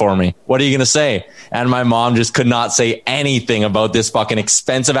brought it for me. What are you going to say? And my mom just could not say anything about this fucking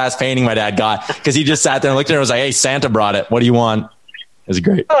expensive ass painting my dad got, because he just sat there and looked at her and was like, hey, Santa brought it. What do you want? It was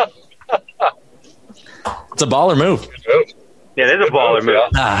great. It's a baller move. Yeah, it is a baller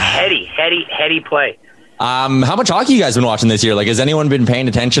move. Heady play. How much hockey you guys been watching this year? Like, has anyone been paying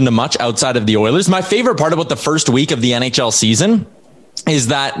attention to much outside of the Oilers? My favorite part about the first week of the NHL season is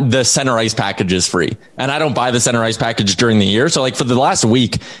that the center ice package is free, and I don't buy the center ice package during the year. So like for the last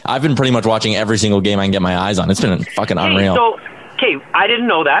week, I've been pretty much watching every single game I can get my eyes on. It's been fucking unreal. I didn't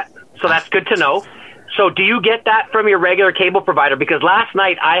know that. So that's good to know. So do you get that from your regular cable provider? Because last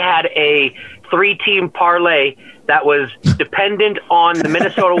night I had a 3-team parlay that was dependent on the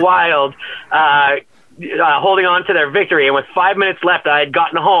Minnesota Wild holding on to their victory. And with 5 minutes left, I had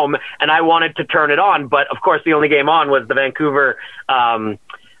gotten home and I wanted to turn it on. But of course, the only game on was the Vancouver,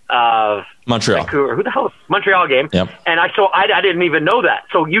 Montreal. Who the hell? Montreal game. Yep. And I didn't even know that.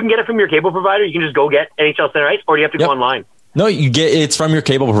 So you can get it from your cable provider. You can just go get NHL Center Ice, or do you have to go online? No, it's from your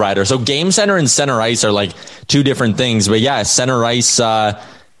cable provider. So Game Center and Center Ice are like two different things. But yeah, Center Ice,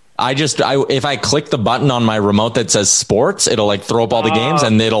 if I click the button on my remote that says sports, it'll like throw up all the games,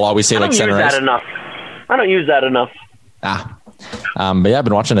 and it'll always say like Center Ice. I don't use that enough. But yeah, I've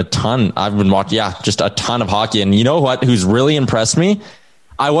been watching a ton. Just a ton of hockey. And you know what? Who's really impressed me?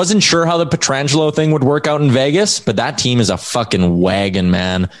 I wasn't sure how the Pietrangelo thing would work out in Vegas, but that team is a fucking wagon,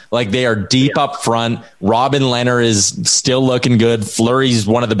 man. Like, they are deep up front. Robin Lehner is still looking good. Fleury's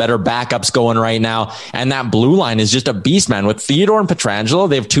one of the better backups going right now. And that blue line is just a beast, man. With Theodore and Pietrangelo,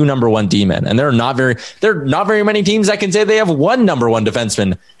 they have 2 number 1 D-men. And there are not very many teams that can say they have 1 number 1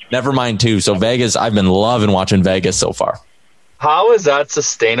 defenseman. Never mind 2. So Vegas, I've been loving watching Vegas so far. How is that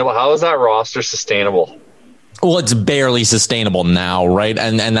sustainable? How is that roster sustainable? Well, it's barely sustainable now, right?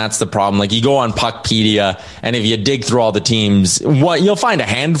 And that's the problem. Like, you go on Puckpedia, and if you dig through all the teams, you'll find a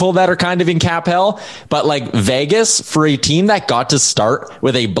handful that are kind of in cap hell. But like Vegas, for a team that got to start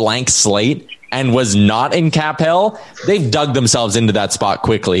with a blank slate and was not in cap hell, they've dug themselves into that spot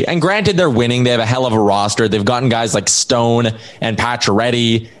quickly. And granted, they're winning. They have a hell of a roster. They've gotten guys like Stone and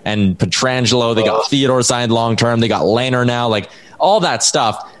Pacioretty and Pietrangelo. They got Theodore signed long-term. They got Lehner now, like all that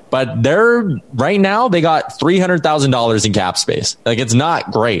stuff. But right now, they got $300,000 in cap space. Like, it's not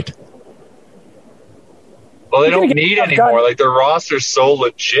great. Well, they don't need anymore. Like, their roster's so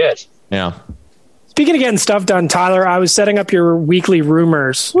legit. Yeah. Speaking of getting stuff done, Tyler, I was setting up your weekly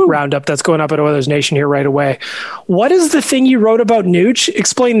rumors roundup that's going up at Oilers Nation here right away. What is the thing you wrote about Nuge?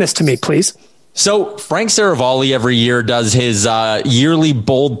 Explain this to me, please. So Frank Saravalli every year does his yearly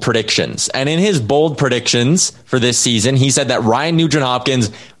bold predictions. And in his bold predictions for this season, he said that Ryan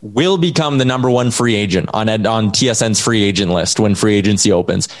Nugent-Hopkins will become the number 1 free agent on TSN's free agent list when free agency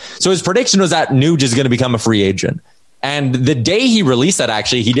opens. So his prediction was that Nuge is going to become a free agent. And the day he released that,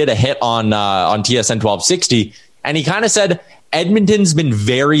 actually, he did a hit on TSN 1260. And he kind of said Edmonton's been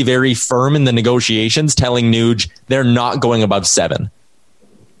very, very firm in the negotiations, telling Nuge they're not going above 7.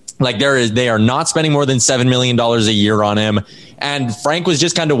 Like they are not spending more than $7 million a year on him. And Frank was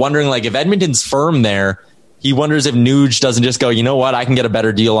just kind of wondering, like, if Edmonton's firm there, he wonders if Nuge doesn't just go, you know what, I can get a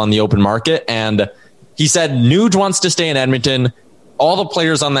better deal on the open market. And he said Nuge wants to stay in Edmonton. All the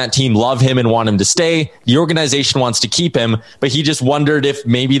players on that team love him and want him to stay. The organization wants to keep him, but he just wondered if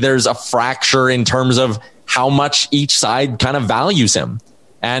maybe there's a fracture in terms of how much each side kind of values him.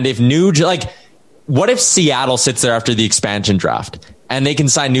 And if Nuge, like, what if Seattle sits there after the expansion draft and they can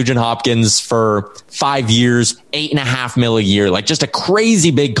sign Nugent Hopkins for 5 years, $8.5 million a year, like just a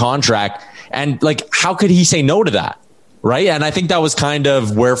crazy big contract. And like, how could he say no to that? Right. And I think that was kind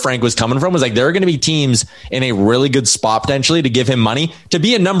of where Frank was coming from, was like, there are going to be teams in a really good spot potentially to give him money to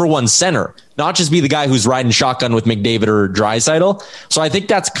be a number one center, not just be the guy who's riding shotgun with McDavid or Draisaitl. So I think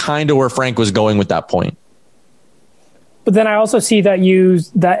that's kind of where Frank was going with that point. But then I also see that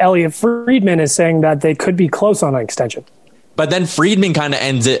Elliot Friedman is saying that they could be close on an extension. But then Friedman kind of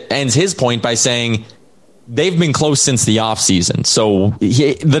ends his point by saying they've been close since the offseason. So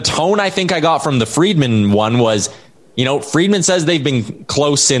the tone I think I got from the Friedman one was, you know, Friedman says they've been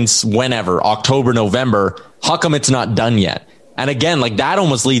close since whenever, October, November. How come it's not done yet? And again, like, that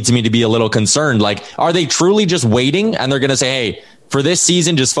almost leads me to be a little concerned. Like, are they truly just waiting and they're going to say, hey, for this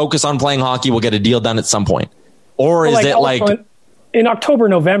season, just focus on playing hockey. We'll get a deal done at some point. Or is it like in October,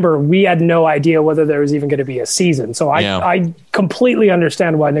 November, we had no idea whether there was even going to be a season. So I completely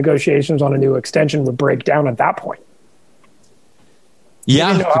understand why negotiations on a new extension would break down at that point.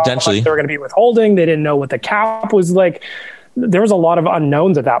 Yeah, potentially. They were going to be withholding. They didn't know what the cap was like. There was a lot of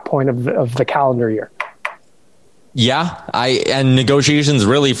unknowns at that point of the calendar year. Yeah, and negotiations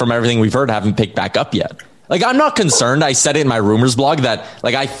really, from everything we've heard, haven't picked back up yet. Like, I'm not concerned. I said it in my rumors blog that,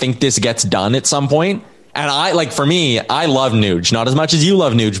 like, I think this gets done at some point. And for me, I love Nuge. Not as much as you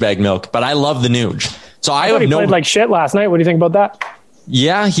love Nuge, Bag Milk, but I love the Nuge. So I have played like shit last night. What do you think about that?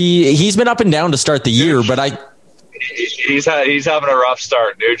 Yeah, he's been up and down to start the year, but he's having a rough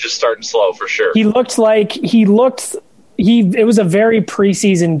start. Nuge is starting slow for sure. It was a very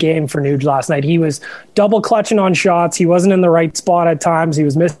preseason game for Nuge last night. He was double clutching on shots. He wasn't in the right spot at times. He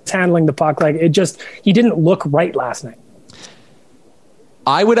was mishandling the puck. Like, he didn't look right last night.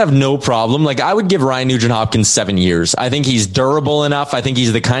 I would have no problem. Like, I would give Ryan Nugent Hopkins 7 years. I think he's durable enough. I think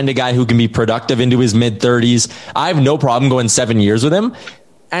he's the kind of guy who can be productive into his mid-30s. I have no problem going 7 years with him.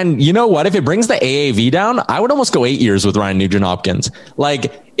 And you know what? If it brings the AAV down, I would almost go 8 years with Ryan Nugent Hopkins.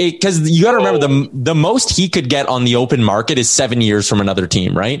 Like, because you got to remember, the most he could get on the open market is 7 years from another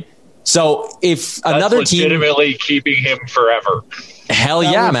team, right? So if another team legitimately keeping him forever, hell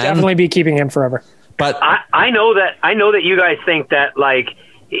yeah, man, definitely be keeping him forever. But I know that you guys think that, like,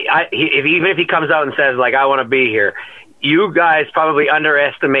 even if he comes out and says, like, I want to be here, you guys probably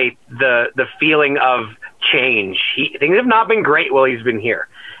underestimate the feeling of change. Things have not been great while he's been here,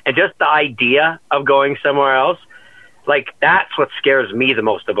 and just the idea of going somewhere else, like, that's what scares me the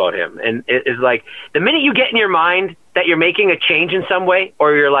most about him. And it is like, the minute you get in your mind that you're making a change in some way,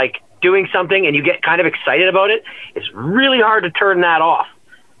 or you're like doing something and you get kind of excited about it, it's really hard to turn that off,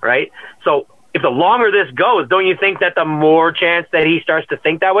 right? So if the longer this goes, don't you think that the more chance that he starts to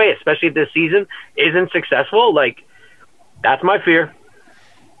think that way, especially if this season isn't successful? Like, that's my fear.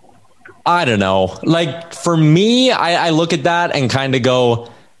 I don't know. Like, for me, I look at that and kind of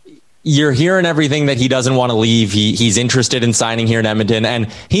go, you're hearing everything that he doesn't want to leave. He's interested in signing here in Edmonton, and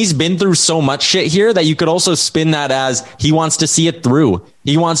he's been through so much shit here that you could also spin that as he wants to see it through.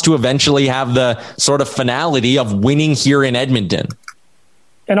 He wants to eventually have the sort of finality of winning here in Edmonton.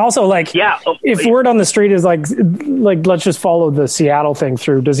 And also, like, if word on the street is like, let's just follow the Seattle thing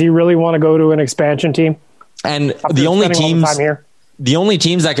through. Does he really want to go to an expansion team? And the only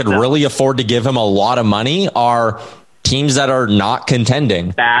teams that could really afford to give him a lot of money are teams that are not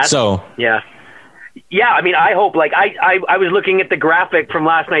contending. Bad. So yeah. I mean, I hope, like, I was looking at the graphic from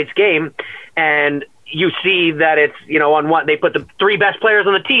last night's game, and you see that it's, you know, on one, they put the three best players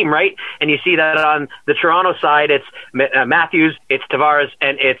on the team, right? And you see that on the Toronto side, it's Matthews, it's Tavares,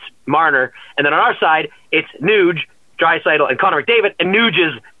 and it's Marner. And then on our side, it's Nuge, Draisaitl, and Connor McDavid, and Nuge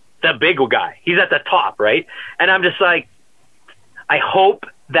is the big guy. He's at the top, right? And I'm just like, I hope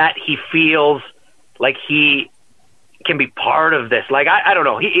that he feels like he can be part of this. Like, I don't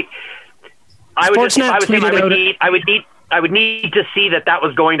know. I would need to see that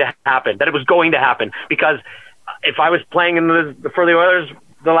was going to happen, that it was going to happen. Because if I was playing for the Oilers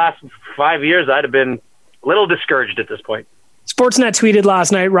the last 5 years, I'd have been a little discouraged at this point. Sportsnet tweeted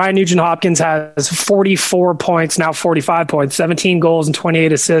last night, Ryan Nugent-Hopkins has 44 points, now 45 points, 17 goals and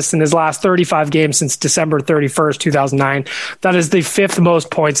 28 assists in his last 35 games since December 31st, 2009. That is the fifth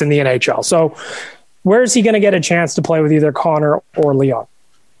most points in the NHL. So where is he going to get a chance to play with either Connor or Leon?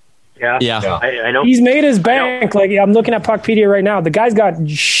 Yeah. I know. He's made his bank. Like, I'm looking at Puckpedia right now. The guy's got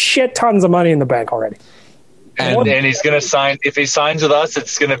shit tons of money in the bank already. And he's going to sign. If he signs with us,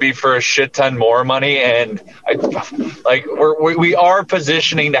 it's going to be for a shit ton more money. And we are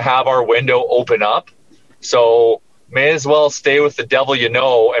positioning to have our window open up. So may as well stay with the devil,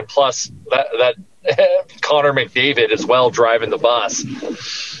 and plus that Connor McDavid as well driving the bus.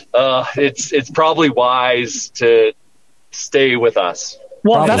 It's probably wise to stay with us.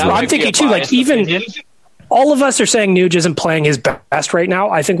 Well, that's what I'm thinking too. Like, even all of us are saying Nuge isn't playing his best right now.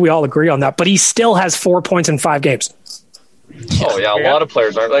 I think we all agree on that. But he still has 4 points in 5 games. Oh yeah, a lot of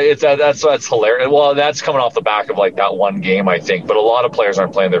players aren't. That's hilarious. Well, that's coming off the back of like that one game, I think. But a lot of players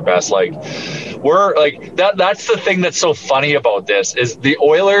aren't playing their best. Like we're like that. That's the thing that's so funny about this is the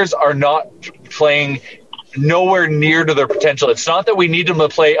Oilers are not playing nowhere near to their potential. It's not that we need them to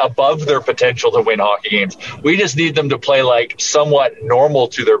play above their potential to win hockey games. We just need them to play like somewhat normal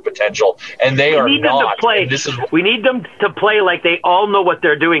to their potential, and they are not. We need them to play like they all know what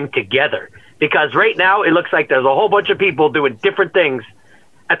they're doing together. Because right now it looks like there's a whole bunch of people doing different things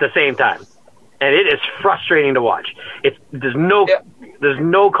at the same time, and it is frustrating to watch. There's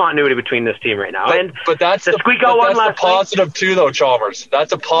no continuity between this team right now. But that's the positive too, though, Chalmers.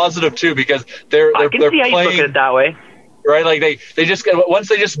 That's a positive too because they're I can see how you look at it that way. Right, like they just once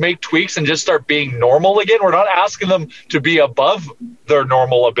they just make tweaks and just start being normal again. We're not asking them to be above their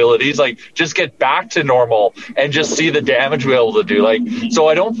normal abilities. Like just get back to normal and just see the damage we're able to do. Like so,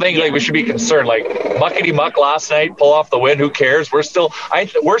 I don't think like we should be concerned. Like muckety muck last night, pull off the win. Who cares? We're still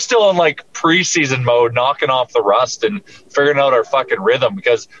in like preseason mode, knocking off the rust and figuring out our fucking rhythm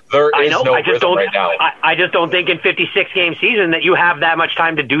because there is no rhythm right now. I just don't think in 56 game season that you have that much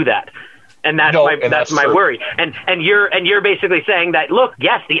time to do that. And that's my worry. And you're basically saying that, look,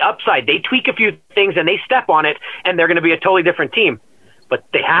 yes, the upside, they tweak a few things and they step on it and they're going to be a totally different team. But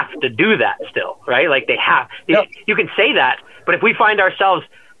they have to do that still, right? Like they have. Yep. You can say that, but if we find ourselves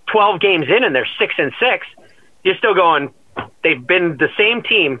 12 games in and they're 6-6, you're still going, they've been the same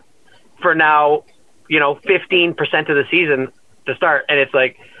team for now, 15% of the season to start. And it's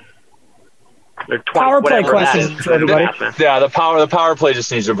like, power play questions for everybody. Yeah, the power play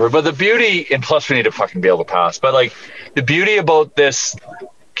just needs to improve. But the beauty, and plus we need to fucking be able to pass. But like the beauty about this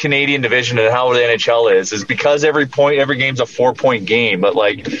Canadian division and how the NHL is because every game's a 4-point game. But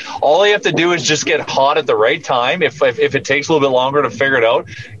like all you have to do is just get hot at the right time. If it takes a little bit longer to figure it out,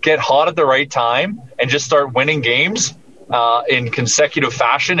 get hot at the right time and just start winning games. In consecutive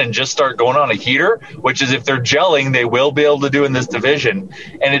fashion and just start going on a heater, which is if they're gelling, they will be able to do in this division.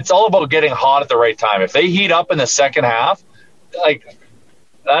 And it's all about getting hot at the right time. If they heat up in the second half, like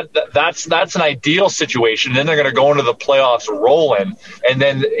that's an ideal situation. Then they're going to go into the playoffs rolling and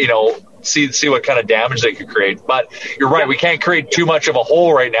then, see what kind of damage they could create. But you're right. We can't create too much of a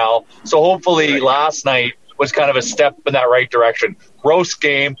hole right now. So hopefully last night was kind of a step in that right direction. Gross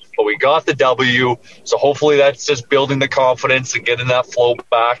game, but we got the W. So hopefully that's just building the confidence and getting that flow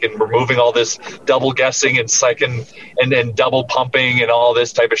back and removing all this double guessing and second and double pumping and all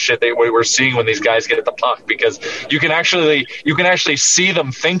this type of shit that we're seeing when these guys get the puck because you can actually see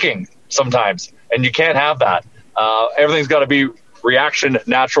them thinking sometimes, and you can't have that. Everything's got to be reaction,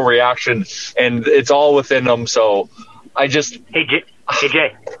 natural reaction, and it's all within them. So I just Hey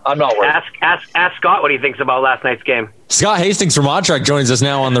Jay, I'm not worried. Ask Scott what he thinks about last night's game. Scott Hastings from Ontrack joins us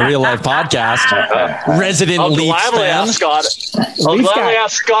now on the Real Life Podcast. Resident Leafs fan. I'll gladly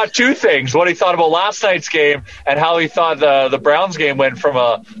ask Scott two things: what he thought about last night's game and how he thought the Browns game went from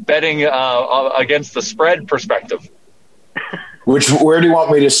a betting against the spread perspective. Where do you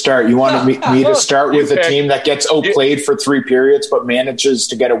want me to start? You want me to start with a team that gets outplayed for 3 periods but manages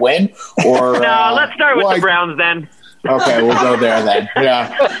to get a win, or no? Let's start with the Browns then. Okay, we'll go there then.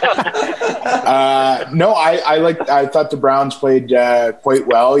 Yeah. No, I thought the Browns played quite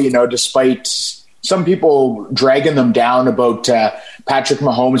well, despite some people dragging them down about Patrick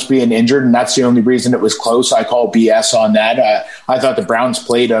Mahomes being injured, and that's the only reason it was close. I call BS on that. I thought the Browns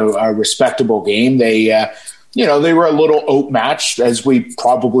played a respectable game. They they were a little outmatched, as we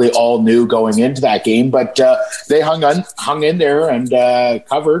probably all knew going into that game, but they hung in there and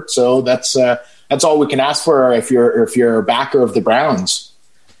covered. So that's all we can ask for if you're a backer of the Browns.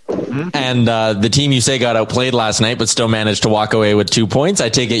 And the team you say got outplayed last night, but still managed to walk away with 2 points. I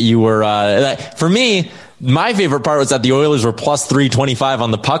take it you were. For me, my favorite part was that the Oilers were plus 325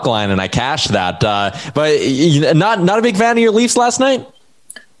 on the puck line, and I cashed that. But not a big fan of your Leafs last night.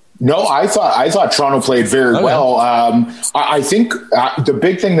 No, I thought Toronto played very well. I think the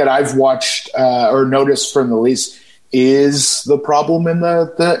big thing that I've watched or noticed from the Leafs is the problem in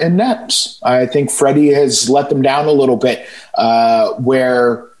in nets. I think Freddie has let them down a little bit,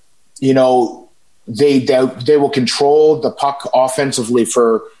 where they will control the puck offensively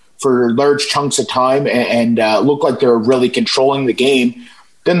for large chunks of time and look like they're really controlling the game,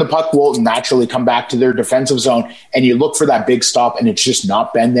 then the puck will naturally come back to their defensive zone, and you look for that big stop, and it's just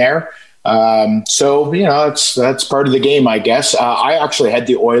not been there. So that's part of the game, I guess. I actually had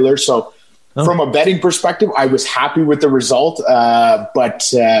the Oilers, so from a betting perspective, I was happy with the result.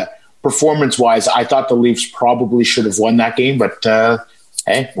 But performance-wise, I thought the Leafs probably should have won that game. But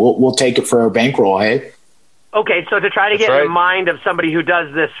hey, we'll take it for our bankroll. Hey. Okay, so to try to get in the mind of somebody who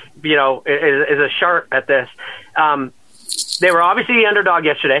does this, is a sharp at this. They were obviously the underdog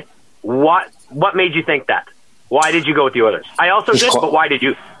yesterday. What made you think that? Why did you go with the Oilers? I also did, but why did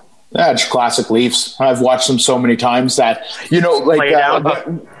you? That's classic Leafs. I've watched them so many times that,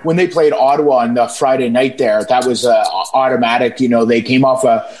 when they played Ottawa on the Friday night there, that was automatic. They came off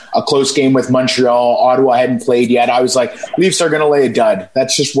a close game with Montreal. Ottawa hadn't played yet. I was like, Leafs are going to lay a dud.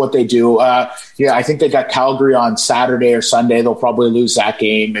 That's just what they do. I think they got Calgary on Saturday or Sunday. They'll probably lose that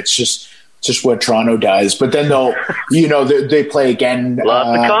game. It's just what Toronto does. But then they play again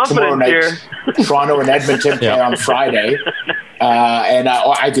tomorrow night. Here. Toronto and Edmonton play on Friday. And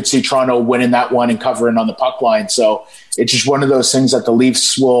I could see Toronto winning that one and covering on the puck line. So it's just one of those things that the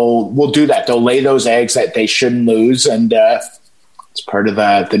Leafs will do that. They'll lay those eggs that they shouldn't lose. And it's part of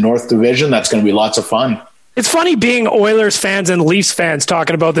the North Division. That's going to be lots of fun. It's funny being Oilers fans and Leafs fans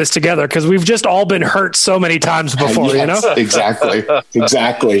talking about this together because we've just all been hurt so many times before, Exactly.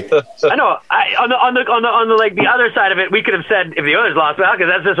 I know. On the other side of it, we could have said if the Oilers lost, well, because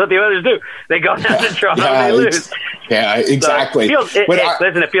that's just what the Oilers do. They go down to Toronto and they lose. Yeah, exactly. So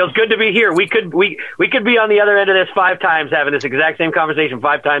listen, it feels good to be here. We could be on the other end of this 5 times, having this exact same conversation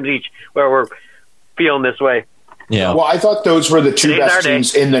 5 times each, where we're feeling this way. Yeah. Well, I thought those were the two best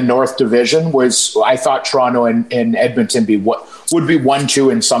teams in the North Division. I thought Toronto and Edmonton would be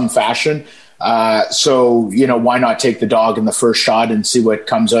 1-2 in some fashion. So why not take the dog in the first shot and see what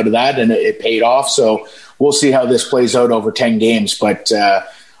comes out of that? And it paid off. So we'll see how this plays out over 10 games. But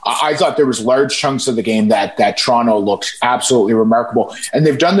I thought there was large chunks of the game that Toronto looked absolutely remarkable, and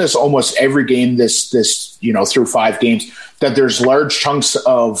they've done this almost every game this through 5 games. That there's large chunks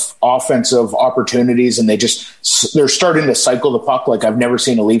of offensive opportunities, and they're starting to cycle the puck like I've never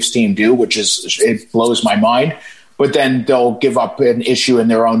seen a Leafs team do, it blows my mind. But then they'll give up an issue in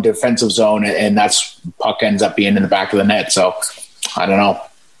their own defensive zone, and that's puck ends up being in the back of the net. So I don't know.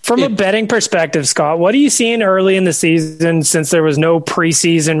 From a betting perspective, Scott, what are you seeing early in the season since there was no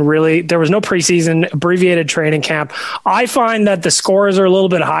preseason abbreviated training camp? I find that the scores are a little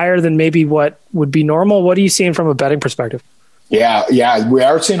bit higher than maybe what would be normal. What are you seeing from a betting perspective? Yeah, we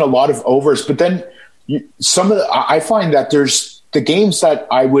are seeing a lot of overs, but then I find that there's the games that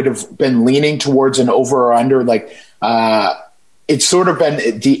I would have been leaning towards an over or under, it's sort of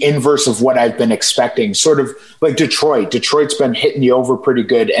been the inverse of what I've been expecting. Sort of like Detroit. Detroit's been hitting the over pretty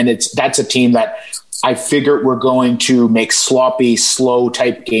good, and that's a team that I figured we're going to make sloppy, slow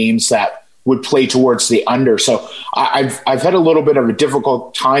type games that would play towards the under. So I've had a little bit of a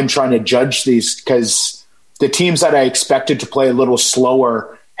difficult time trying to judge these because the teams that I expected to play a little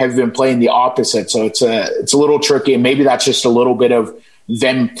slower have been playing the opposite. So it's a little tricky, and maybe that's just a little bit of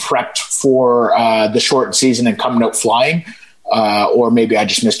them prepped for the short season and coming out flying. Or maybe I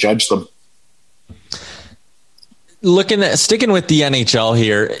just misjudged them. Sticking with the NHL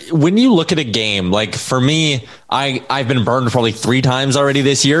here, when you look at a game, like for me, I've been burned probably 3 times already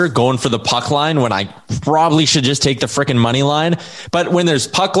this year going for the puck line when I probably should just take the freaking money line. But when there's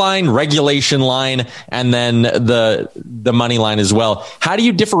puck line, regulation line, and then the money line as well, how do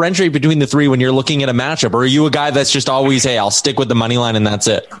you differentiate between the 3 when you're looking at a matchup? Or are you a guy that's just always, hey, I'll stick with the money line and that's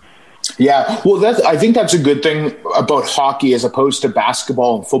it? Yeah, well, I think that's a good thing about hockey as opposed to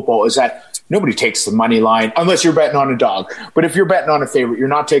basketball and football is that nobody takes the money line unless you're betting on a dog. But if you're betting on a favorite, you're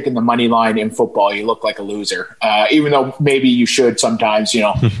not taking the money line in football. You look like a loser, even though maybe you should sometimes,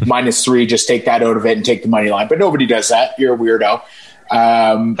 -3, just take that out of it and take the money line. But nobody does that. You're a weirdo.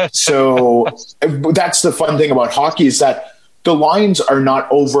 So that's the fun thing about hockey is that the lines are not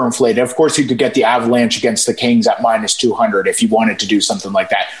overinflated. Of course, you could get the Avalanche against the Kings at -200 if you wanted to do something like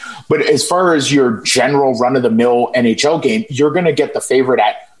that. But as far as your general run-of-the-mill NHL game, you're going to get the favorite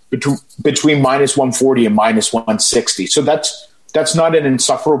at between -140 and -160. So that's not an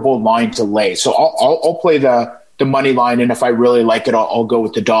insufferable line to lay. So I'll play the money line, and if I really like it, I'll go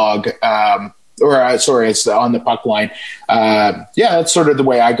with the dog. It's on the puck line. That's sort of the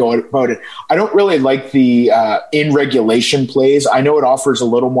way I go about it. I don't really like the in regulation plays. I know it offers a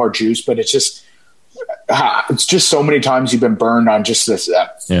little more juice, but it's just it's just so many times you've been burned on just this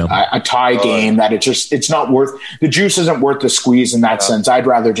a tie game that it's not worth the juice isn't worth the squeeze in that sense. I'd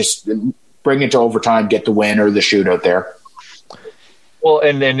rather just bring it to overtime, get the win or the shootout there. Well,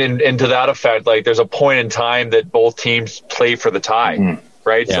 and to that effect, like there's a point in time that both teams play for the tie,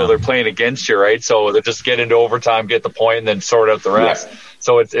 right? Yeah. So they're playing against you, right? So they just get into overtime, get the point, and then sort out the rest. Yeah.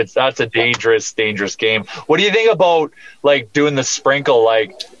 So that's a dangerous game. What do you think about like doing the sprinkle?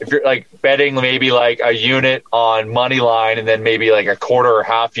 Like if you're like betting maybe like a unit on money line and then maybe like a quarter or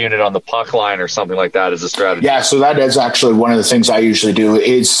half unit on the puck line or something like that as a strategy. Yeah, so that is actually one of the things I usually do.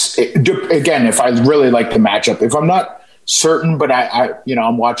 Again, if I really like the matchup, if I'm not certain, but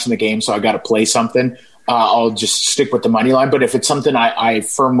I'm watching the game, so I got to play something. I'll just stick with the money line. But if it's something I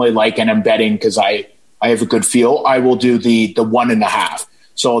firmly like and I'm betting because I have a good feel, I will do the 1.5.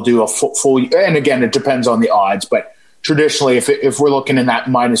 So I'll do a full, and again, it depends on the odds. But traditionally, if we're looking in that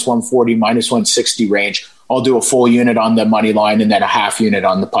 -140, -160 range, I'll do a full unit on the money line and then a half unit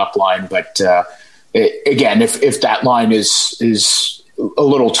on the puck line. But again, if that line is a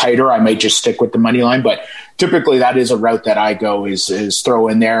little tighter, I might just stick with the money line. But typically, that is a route that I go is throw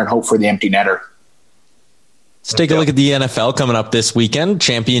in there and hope for the empty netter. Let's take a look at the NFL coming up this weekend,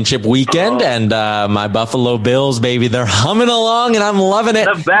 championship weekend, and my Buffalo Bills, baby, they're humming along, and I'm loving it.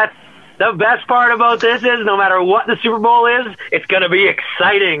 The best part about this is no matter what the Super Bowl is, it's going to be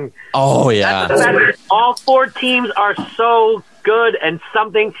exciting. Oh, yeah. All 4 teams are so good and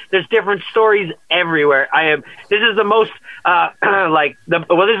there's different stories everywhere. This is the most,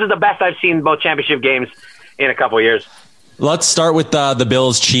 this is the best I've seen both championship games in a couple of years. Let's start with the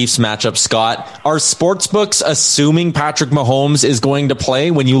Bills-Chiefs matchup, Scott. Are sportsbooks assuming Patrick Mahomes is going to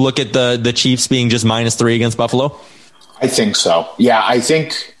play when you look at the Chiefs being just -3 against Buffalo? I think so. Yeah, I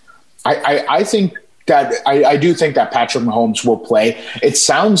think that I do think that Patrick Mahomes will play. It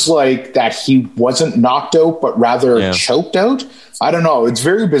sounds like that he wasn't knocked out, but rather choked out. I don't know. It's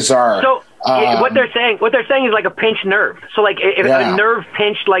very bizarre. So what they're saying is like a pinched nerve. So like if a nerve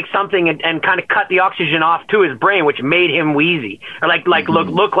pinched like something and kind of cut the oxygen off to his brain, which made him wheezy or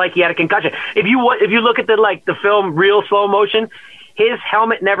look like he had a concussion. If you look at the film real slow motion, his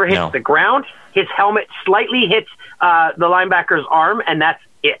helmet never hits the ground. His helmet slightly hits the linebacker's arm, and that's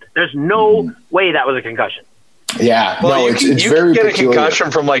it. There's no way that was a concussion. Yeah, well, it's very can get peculiar. A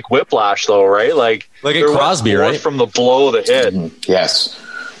concussion from like whiplash, though, right? Like at Crosby, right? From the blow of the head. Yes.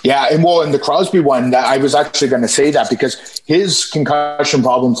 Yeah, and in the Crosby one, I was actually going to say that because his concussion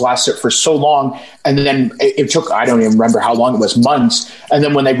problems lasted for so long, and then it took, I don't even remember how long it was, months, and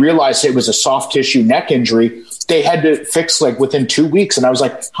then when they realized it was a soft tissue neck injury, they had to fix like within 2 weeks, and I was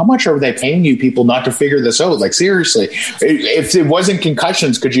like, how much are they paying you people not to figure this out? Like, seriously, if it wasn't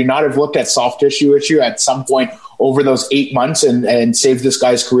concussions, could you not have looked at soft tissue issue at some point over those 8 months and save this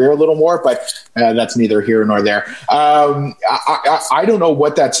guy's career a little more? But that's neither here nor there. I don't know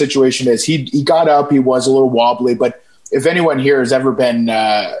what that situation is. He got up, he was a little wobbly, but if anyone here has ever been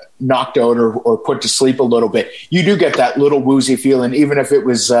knocked out or put to sleep a little bit, you do get that little woozy feeling, even if it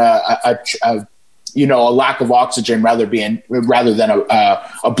was a lack of oxygen rather than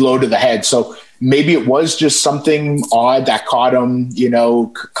a blow to the head. So maybe it was just something odd that caught him,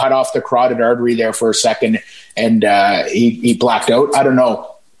 cut off the carotid artery there for a second, and he blacked out. I don't know.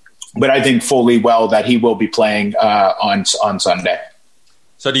 But I think fully well that he will be playing on Sunday.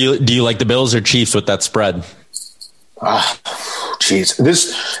 So do you like the Bills or Chiefs with that spread? Geez,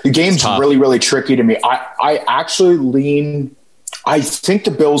 the game's really, really tricky to me. I actually lean. I think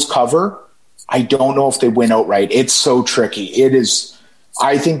the Bills cover. I don't know if they win outright. It's so tricky. It is.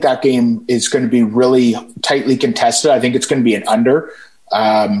 I think that game is going to be really tightly contested. I think it's going to be an under.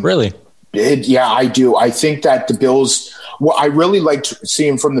 Really? Yeah, I do. I think that the Bills. What I really liked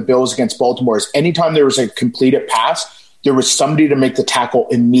seeing from the Bills against Baltimore is anytime there was a completed pass, there was somebody to make the tackle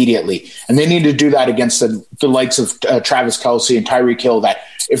immediately. And they need to do that against the likes of Travis Kelce and Tyreek Hill, that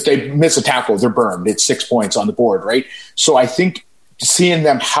if they miss a tackle, they're burned. It's 6 points on the board, right? So I think seeing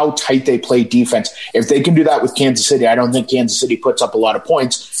them, how tight they play defense, if they can do that with Kansas City, I don't think Kansas City puts up a lot of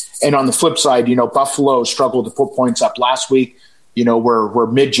points. And on the flip side, Buffalo struggled to put points up last week. We're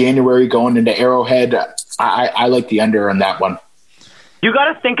mid-January going into Arrowhead. I like the under on that one. You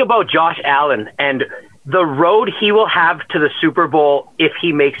got to think about Josh Allen and the road he will have to the Super Bowl if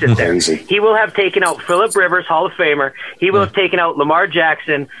he makes it there. Crazy. He will have taken out Phillip Rivers, Hall of Famer. He will have taken out Lamar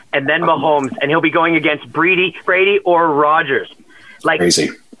Jackson and then Mahomes, and he'll be going against Brady or Rodgers. Like, crazy.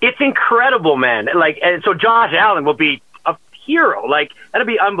 It's incredible, man. Like, and so Josh Allen will be a hero. Like, that'll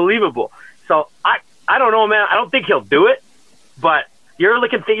be unbelievable. So I don't know, man. I don't think he'll do it, but you're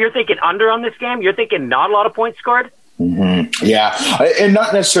thinking under on this game. You're thinking not a lot of points scored. Mm-hmm. Yeah. And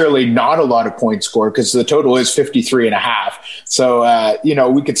not necessarily not a lot of points scored because the total is 53.5. So,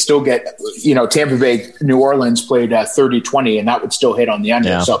 we could still get, Tampa Bay, New Orleans played 30-20 and that would still hit on the under.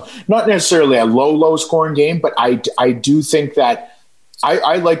 Yeah. So not necessarily a low scoring game, but I do think that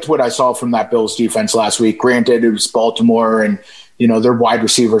I liked what I saw from that Bills defense last week. Granted, it was Baltimore and, their wide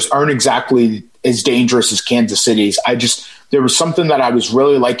receivers aren't exactly as dangerous as Kansas City's. There was something that I was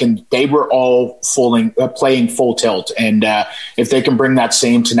really liking. They were all playing full tilt. And if they can bring that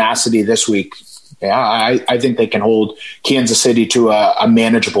same tenacity this week, I think they can hold Kansas City to a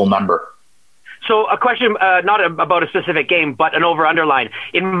manageable number. So a question, not about a specific game, but an over-under line.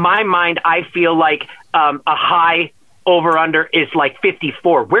 In my mind, I feel like a high over-under is like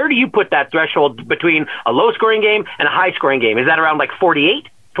 54. Where do you put that threshold between a low-scoring game and a high-scoring game? Is that around like 48,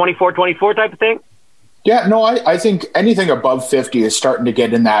 24 type of thing? Yeah, no, I think anything above 50 is starting to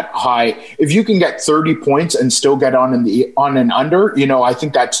get in that high. If you can get 30 points and still get on and under, I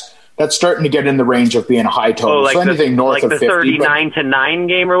think that's starting to get in the range of being a high total. Like so anything north of 50. Like the 39-9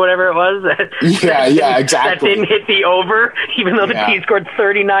 game or whatever it was? Yeah, exactly. That didn't hit the over, even though the team scored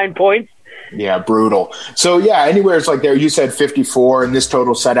 39 points? Yeah, brutal. So, anywhere it's like there, you said 54, and this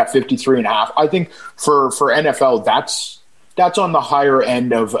total set at 53.5. I think for NFL, that's on the higher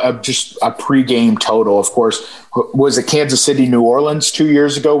end of just a pregame total. Of course, was it Kansas City, New Orleans 2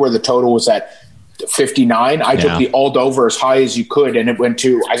 years ago where the total was at 59? I took the alt over as high as you could, and it went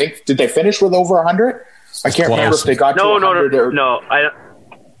to, I think, did they finish with over 100? I can't remember if they got to 100. No,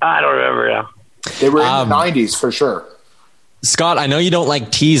 I don't remember now. They were in the 90s for sure. Scott, I know you don't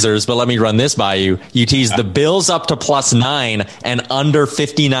like teasers, but let me run this by you. You teased the Bills up to +9 and under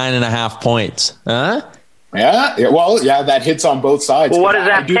 59.5 points. Huh? Yeah. Well, that hits on both sides. Well, what does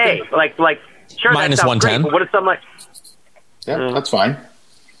that pay? Like, sure, minus that sounds 110. great, but what is something like? Yeah, that's fine.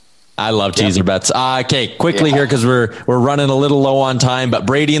 I love teaser bets. Okay, quickly here because we're running a little low on time. But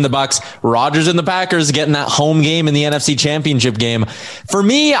Brady and the Bucks, Rodgers and the Packers getting that home game in the NFC Championship game. For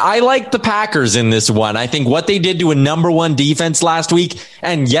me, I like the Packers in this one. I think what they did to a number one defense last week,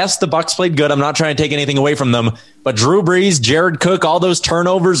 and yes, the Bucks played good. I'm not trying to take anything away from them, but Drew Brees, Jared Cook, all those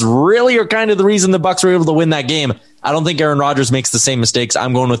turnovers really are kind of the reason the Bucks were able to win that game. I don't think Aaron Rodgers makes the same mistakes.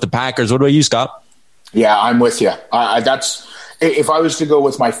 I'm going with the Packers. What about you, Scott? Yeah, I'm with you. If I was to go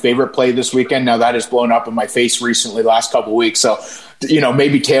with my favorite play this weekend, now that has blown up in my face recently, last couple of weeks. So,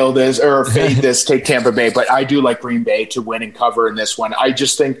 maybe tail this or fade this, take Tampa Bay. But I do like Green Bay to win and cover in this one. I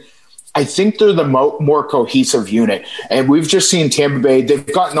think they're the more cohesive unit. And we've just seen Tampa Bay. They've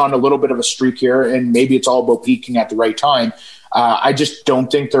gotten on a little bit of a streak here, and maybe it's all about peaking at the right time. I just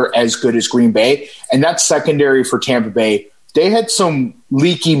don't think they're as good as Green Bay. And that's secondary for Tampa Bay. They had some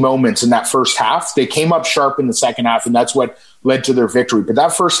leaky moments in that first half. They came up sharp in the second half, and that's what led to their victory. But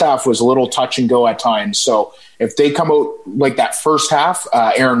that first half was a little touch and go at times. So if they come out like that first half,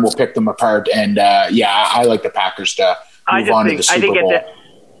 Aaron will pick them apart. And I like the Packers to move on to the Super Bowl.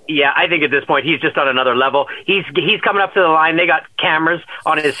 I think at this point he's just on another level. He's coming up to the line. They got cameras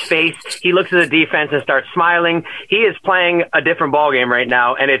on his face. He looks at the defense and starts smiling. He is playing a different ballgame right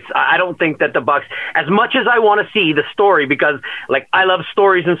now, and I don't think that the Bucks, as much as I want to see the story, because I love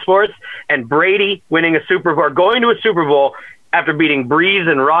stories in sports, and Brady winning a Super Bowl, or going to a Super Bowl after beating Brees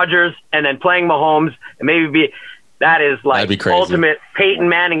and Rodgers, and then playing Mahomes, and that is ultimate Peyton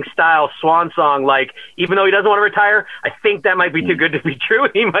Manning style swan song. Even though he doesn't want to retire, I think that might be too good to be true.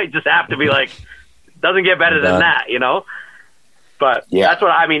 He might just have to be doesn't get better than that, But that's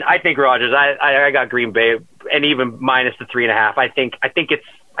what I mean. I think Rodgers. I got Green Bay, and even minus the 3.5. I think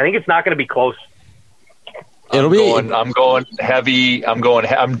it's not going to be close. I'm going heavy.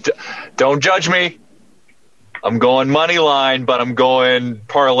 Don't judge me. I'm going money line, but I'm going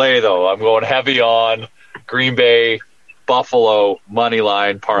parlay though. I'm going heavy on Green Bay, Buffalo, money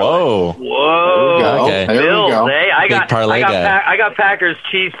line parlay. Whoa. Okay. Bills, eh? I got Packers,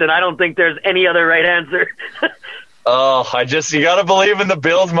 Chiefs, and I don't think there's any other right answer. You got to believe in the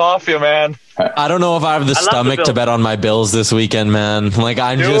Bills Mafia, man. I don't know if I have the stomach to bet on my Bills this weekend, man.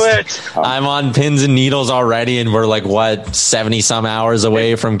 I'm on pins and needles already, and we're 70 some hours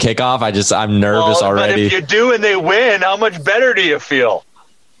away from kickoff. I'm nervous already. But if you do and they win, how much better do you feel?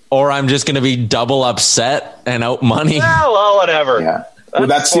 Or I'm just going to be double upset and out money. Well, whatever. Yeah.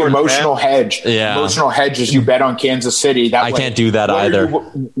 That's the emotional hedge. Yeah. Emotional hedge is you bet on Kansas City. I can't do that either.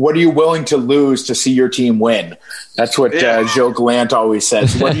 What are you willing to lose to see your team win? That's what Joe Gallant always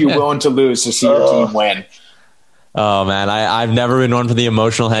says. What are you willing to lose to see your team win? Oh man, I've never been one for the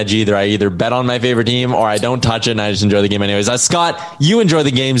emotional hedge either. I either bet on my favorite team or I don't touch it and I just enjoy the game anyways. Scott, you enjoy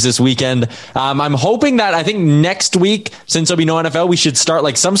the games this weekend. I'm hoping that I think next week, since there'll be no NFL, we should start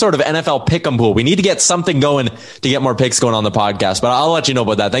like some sort of NFL pick'em pool. We need to get something going to get more picks going on the podcast, but I'll let you know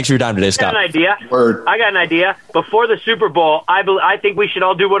about that. Thanks for your time today, Scott. I got an idea. Before the Super Bowl, I think we should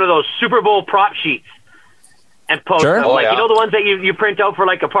all do one of those Super Bowl prop sheets and post them. You know the ones that you print out for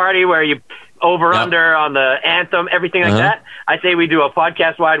like a party where you under on the anthem, everything like that. I say we do a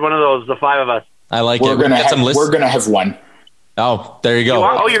podcast wide one of those, the five of us. I like We're gonna have one. Oh, there you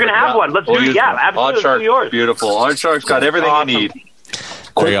go. You're gonna have one. Let's do it. Yeah, absolutely. Oddshark, yours. Beautiful. Oddshark's got everything you need.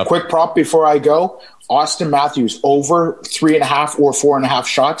 Quick prop before I go. Austin Matthews over 3.5 or 4.5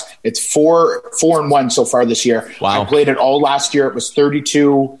 shots. It's 4-1 so far this year. Wow. I played it all last year. It was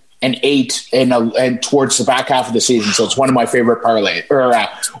 32 and 8 and towards the back half of the season. So it's one of my favorite parlay you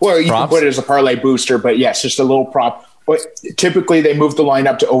can put it as a parlay booster, but yes, just a little prop. But typically they move the line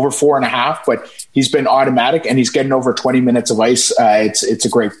up to over 4.5, but he's been automatic and he's getting over 20 minutes of ice. It's a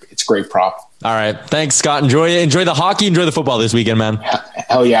great prop. All right. Thanks, Scott. Enjoy the hockey. Enjoy the football this weekend, man.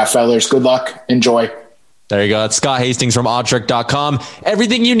 Hell yeah, fellas. Good luck. Enjoy. There you go. That's Scott Hastings from oddtrick.com.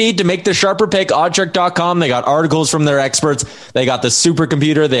 Everything you need to make the sharper pick, oddtrick.com. They got articles from their experts. They got the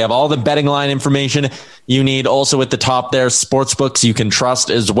supercomputer. They have all the betting line information you need. Also at the top there, sports books you can trust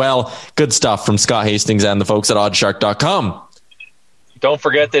as well. Good stuff from Scott Hastings and the folks at oddshark.com. Don't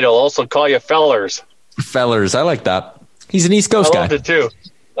forget that he'll also call you fellers. Fellers. I like that. He's an East Coast guy. I loved it too.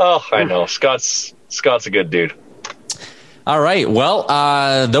 Oh, I know. Scott's a good dude. All right.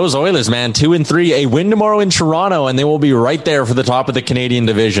 Well, those Oilers, man, 2-3, a win tomorrow in Toronto, and they will be right there for the top of the Canadian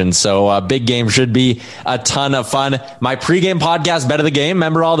division. So big game should be a ton of fun. My pregame podcast, Bet of the Game.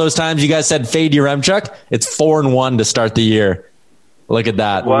 Remember all those times you guys said fade Yaremchuk? It's 4-1 to start the year. Look at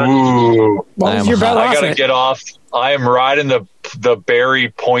that. Ooh. What was your bet I got to get off. I am riding the Barry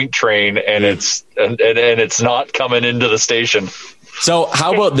Point train, and it's not coming into the station. So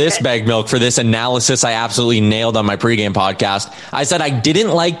how about this, Bag Milk, for this analysis I absolutely nailed on my pregame podcast? I said I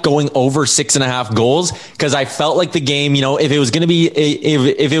didn't like going over 6.5 goals because I felt like the game, if it was going to be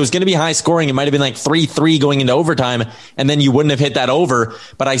if it was going to be high scoring, it might have been like 3-3 going into overtime, and then you wouldn't have hit that over.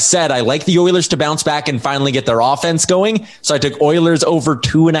 But I said I like the Oilers to bounce back and finally get their offense going. So I took Oilers over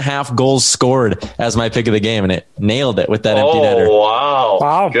 2.5 goals scored as my pick of the game, and it nailed it with that empty netter.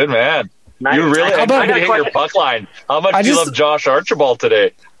 Wow. Good man. Nice. You really hit your puck line. How much do you love Josh Archibald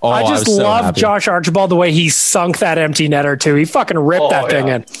today? I just love Josh Archibald, the way he sunk that empty netter too. He fucking ripped that thing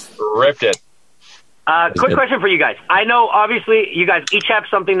in. Ripped it. Quick question for you guys. I know obviously you guys each have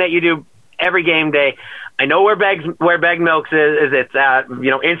something that you do every game day. I know where Bag Milks is. It's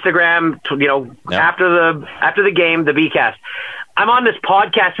Instagram. After the game, the BCast. I'm on this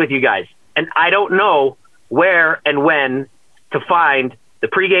podcast with you guys, and I don't know where and when to find the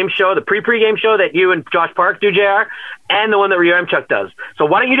pregame show, the pre-pregame show that you and Josh Park do, JR, and the one that Yaremchuk does. So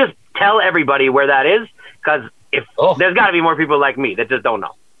why don't you just tell everybody where that is? Because there's got to be more people like me that just don't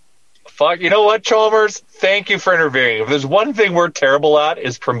know. Fuck, you know what, Chalmers? Thank you for interviewing. If there's one thing we're terrible at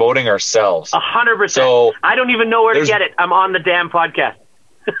is promoting ourselves. 100%. So I don't even know where to get it. I'm on the damn podcast.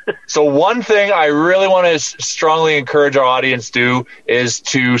 So one thing I really want to strongly encourage our audience do is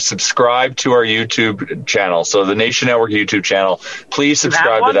to subscribe to our YouTube channel. So the Nation Network YouTube channel. Please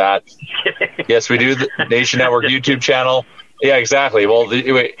subscribe to that. Yes, we do. The Nation Network YouTube channel. Yeah, exactly. Well,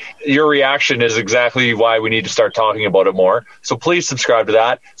 your reaction is exactly why we need to start talking about it more. So please subscribe to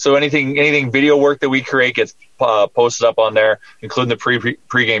that. So anything video work that we create gets posted up on there, including the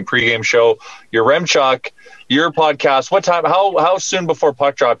pregame show. Yaremchuk, your podcast. What time? How soon before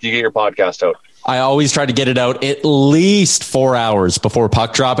puck drop do you get your podcast out? I always try to get it out at least 4 hours before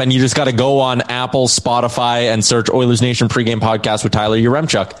puck drop, and you just got to go on Apple, Spotify, and search Oilers Nation pregame podcast with Tyler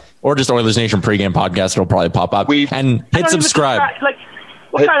Yaremchuk. Or just Oilers Nation pregame podcast. It'll probably pop up. And hit subscribe.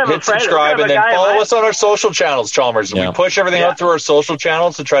 Hit subscribe and then follow us on our social channels, Chalmers. We push everything out through our social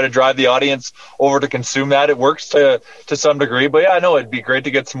channels to try to drive the audience over to consume that. It works to some degree. But yeah, I know it'd be great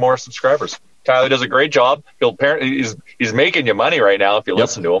to get some more subscribers. Tyler does a great job. He's making you money right now if you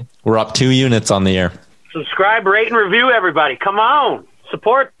listen to him. We're up 2 units on the air. Subscribe, rate, and review, everybody. Come on.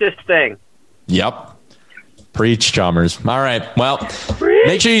 Support this thing. Yep. Preach, Chalmers. All right. Well,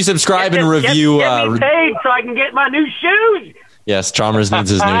 make sure you subscribe and review. Get me paid so I can get my new shoes. Yes, Chalmers needs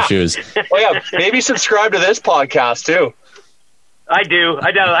his new shoes. Oh, yeah. Maybe subscribe to this podcast, too. I do.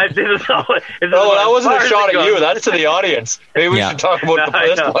 That wasn't a shot at you. That's to the audience. Maybe we should talk about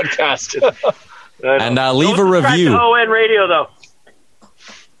this podcast. And leave a review. To ON Radio, though.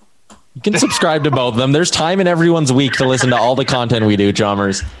 You can subscribe to both of them. There's time in everyone's week to listen to all the content we do,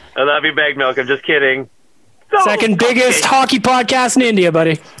 Chalmers. I love you, Bag Milk. I'm just kidding. Second biggest hockey podcast in India,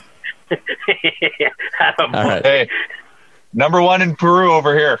 buddy. All right. Hey, number one in Peru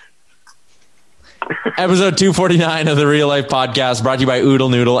over here. Episode 249 of the Real Life Podcast, brought to you by Oodle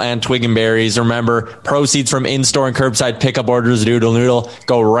Noodle and Twig and Berries. Remember, proceeds from in-store and curbside pickup orders at Oodle Noodle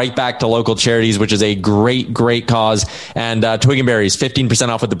go right back to local charities, which is a great cause. And Twig and Berries, 15%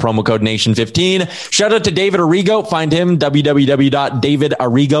 off with the promo code NATION15. Shout out to David Arrigo. Find him,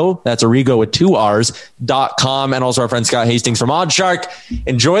 www.davidarrigo, that's Arrigo with 2 R's.com. And also our friend Scott Hastings from Oddshark.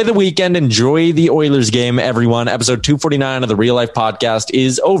 Enjoy the weekend. Enjoy the Oilers game, everyone. Episode 249 of the Real Life Podcast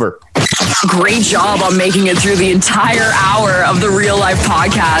is over. Great job on making it through the entire hour of the Real Life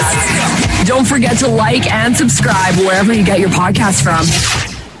Podcast. Don't forget to like and subscribe wherever you get your podcast from.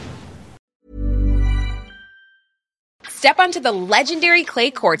 Step onto the legendary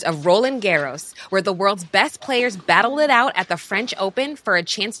clay courts of Roland Garros, where the world's best players battle it out at the French Open for a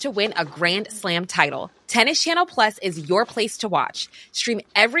chance to win a Grand Slam title. Tennis Channel Plus is your place to watch. Stream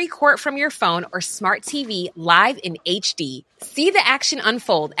every court from your phone or smart TV live in HD. See the action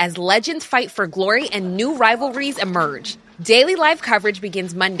unfold as legends fight for glory and new rivalries emerge. Daily live coverage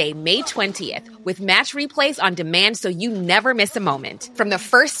begins Monday, May 20th, with match replays on demand so you never miss a moment. From the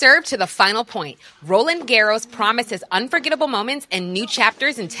first serve to the final point, Roland Garros promises unforgettable moments and new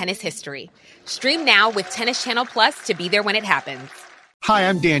chapters in tennis history. Stream now with Tennis Channel Plus to be there when it happens. Hi,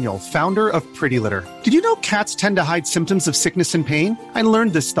 I'm Daniel, founder of Pretty Litter. Did you know cats tend to hide symptoms of sickness and pain? I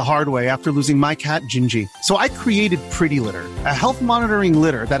learned this the hard way after losing my cat, Gingy. So I created Pretty Litter, a health monitoring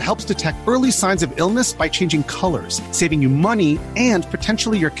litter that helps detect early signs of illness by changing colors, saving you money and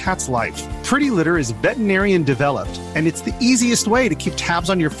potentially your cat's life. Pretty Litter is veterinarian developed, and it's the easiest way to keep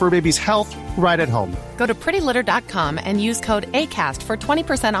tabs on your fur baby's health right at home. Go to prettylitter.com and use code ACAST for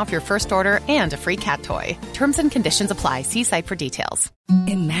 20% off your first order and a free cat toy. Terms and conditions apply. See site for details.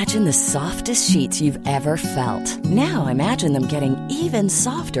 Imagine the softest sheets you've ever felt. Now imagine them getting even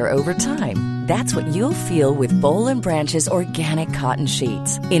softer over time. That's what you'll feel with Boll & Branch's organic cotton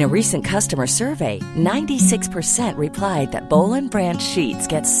sheets. In a recent customer survey, 96% replied that Boll & Branch sheets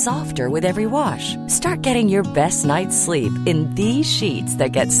get softer with every wash. Start getting your best night's sleep in these sheets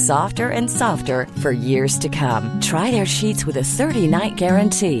that get softer and softer for years to come. Try their sheets with a 30-night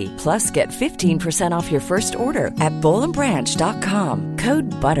guarantee. Plus, get 15% off your first order at bollandbranch.com. Code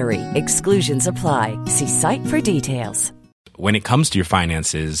BUTTERY. Exclusions apply. See site for details. When it comes to your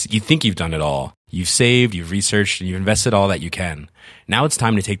finances, you think you've done it all. You've saved, you've researched, and you've invested all that you can. Now it's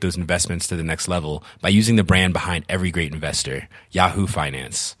time to take those investments to the next level by using the brand behind every great investor, Yahoo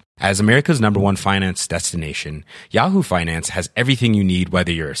Finance. As America's #1 finance destination, Yahoo Finance has everything you need,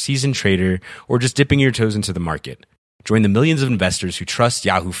 whether you're a seasoned trader or just dipping your toes into the market. Join the millions of investors who trust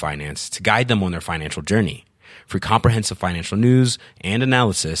Yahoo Finance to guide them on their financial journey. For comprehensive financial news and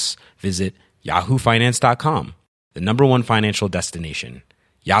analysis, visit yahoofinance.com. The #1 financial destination,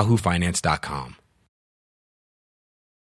 yahoofinance.com.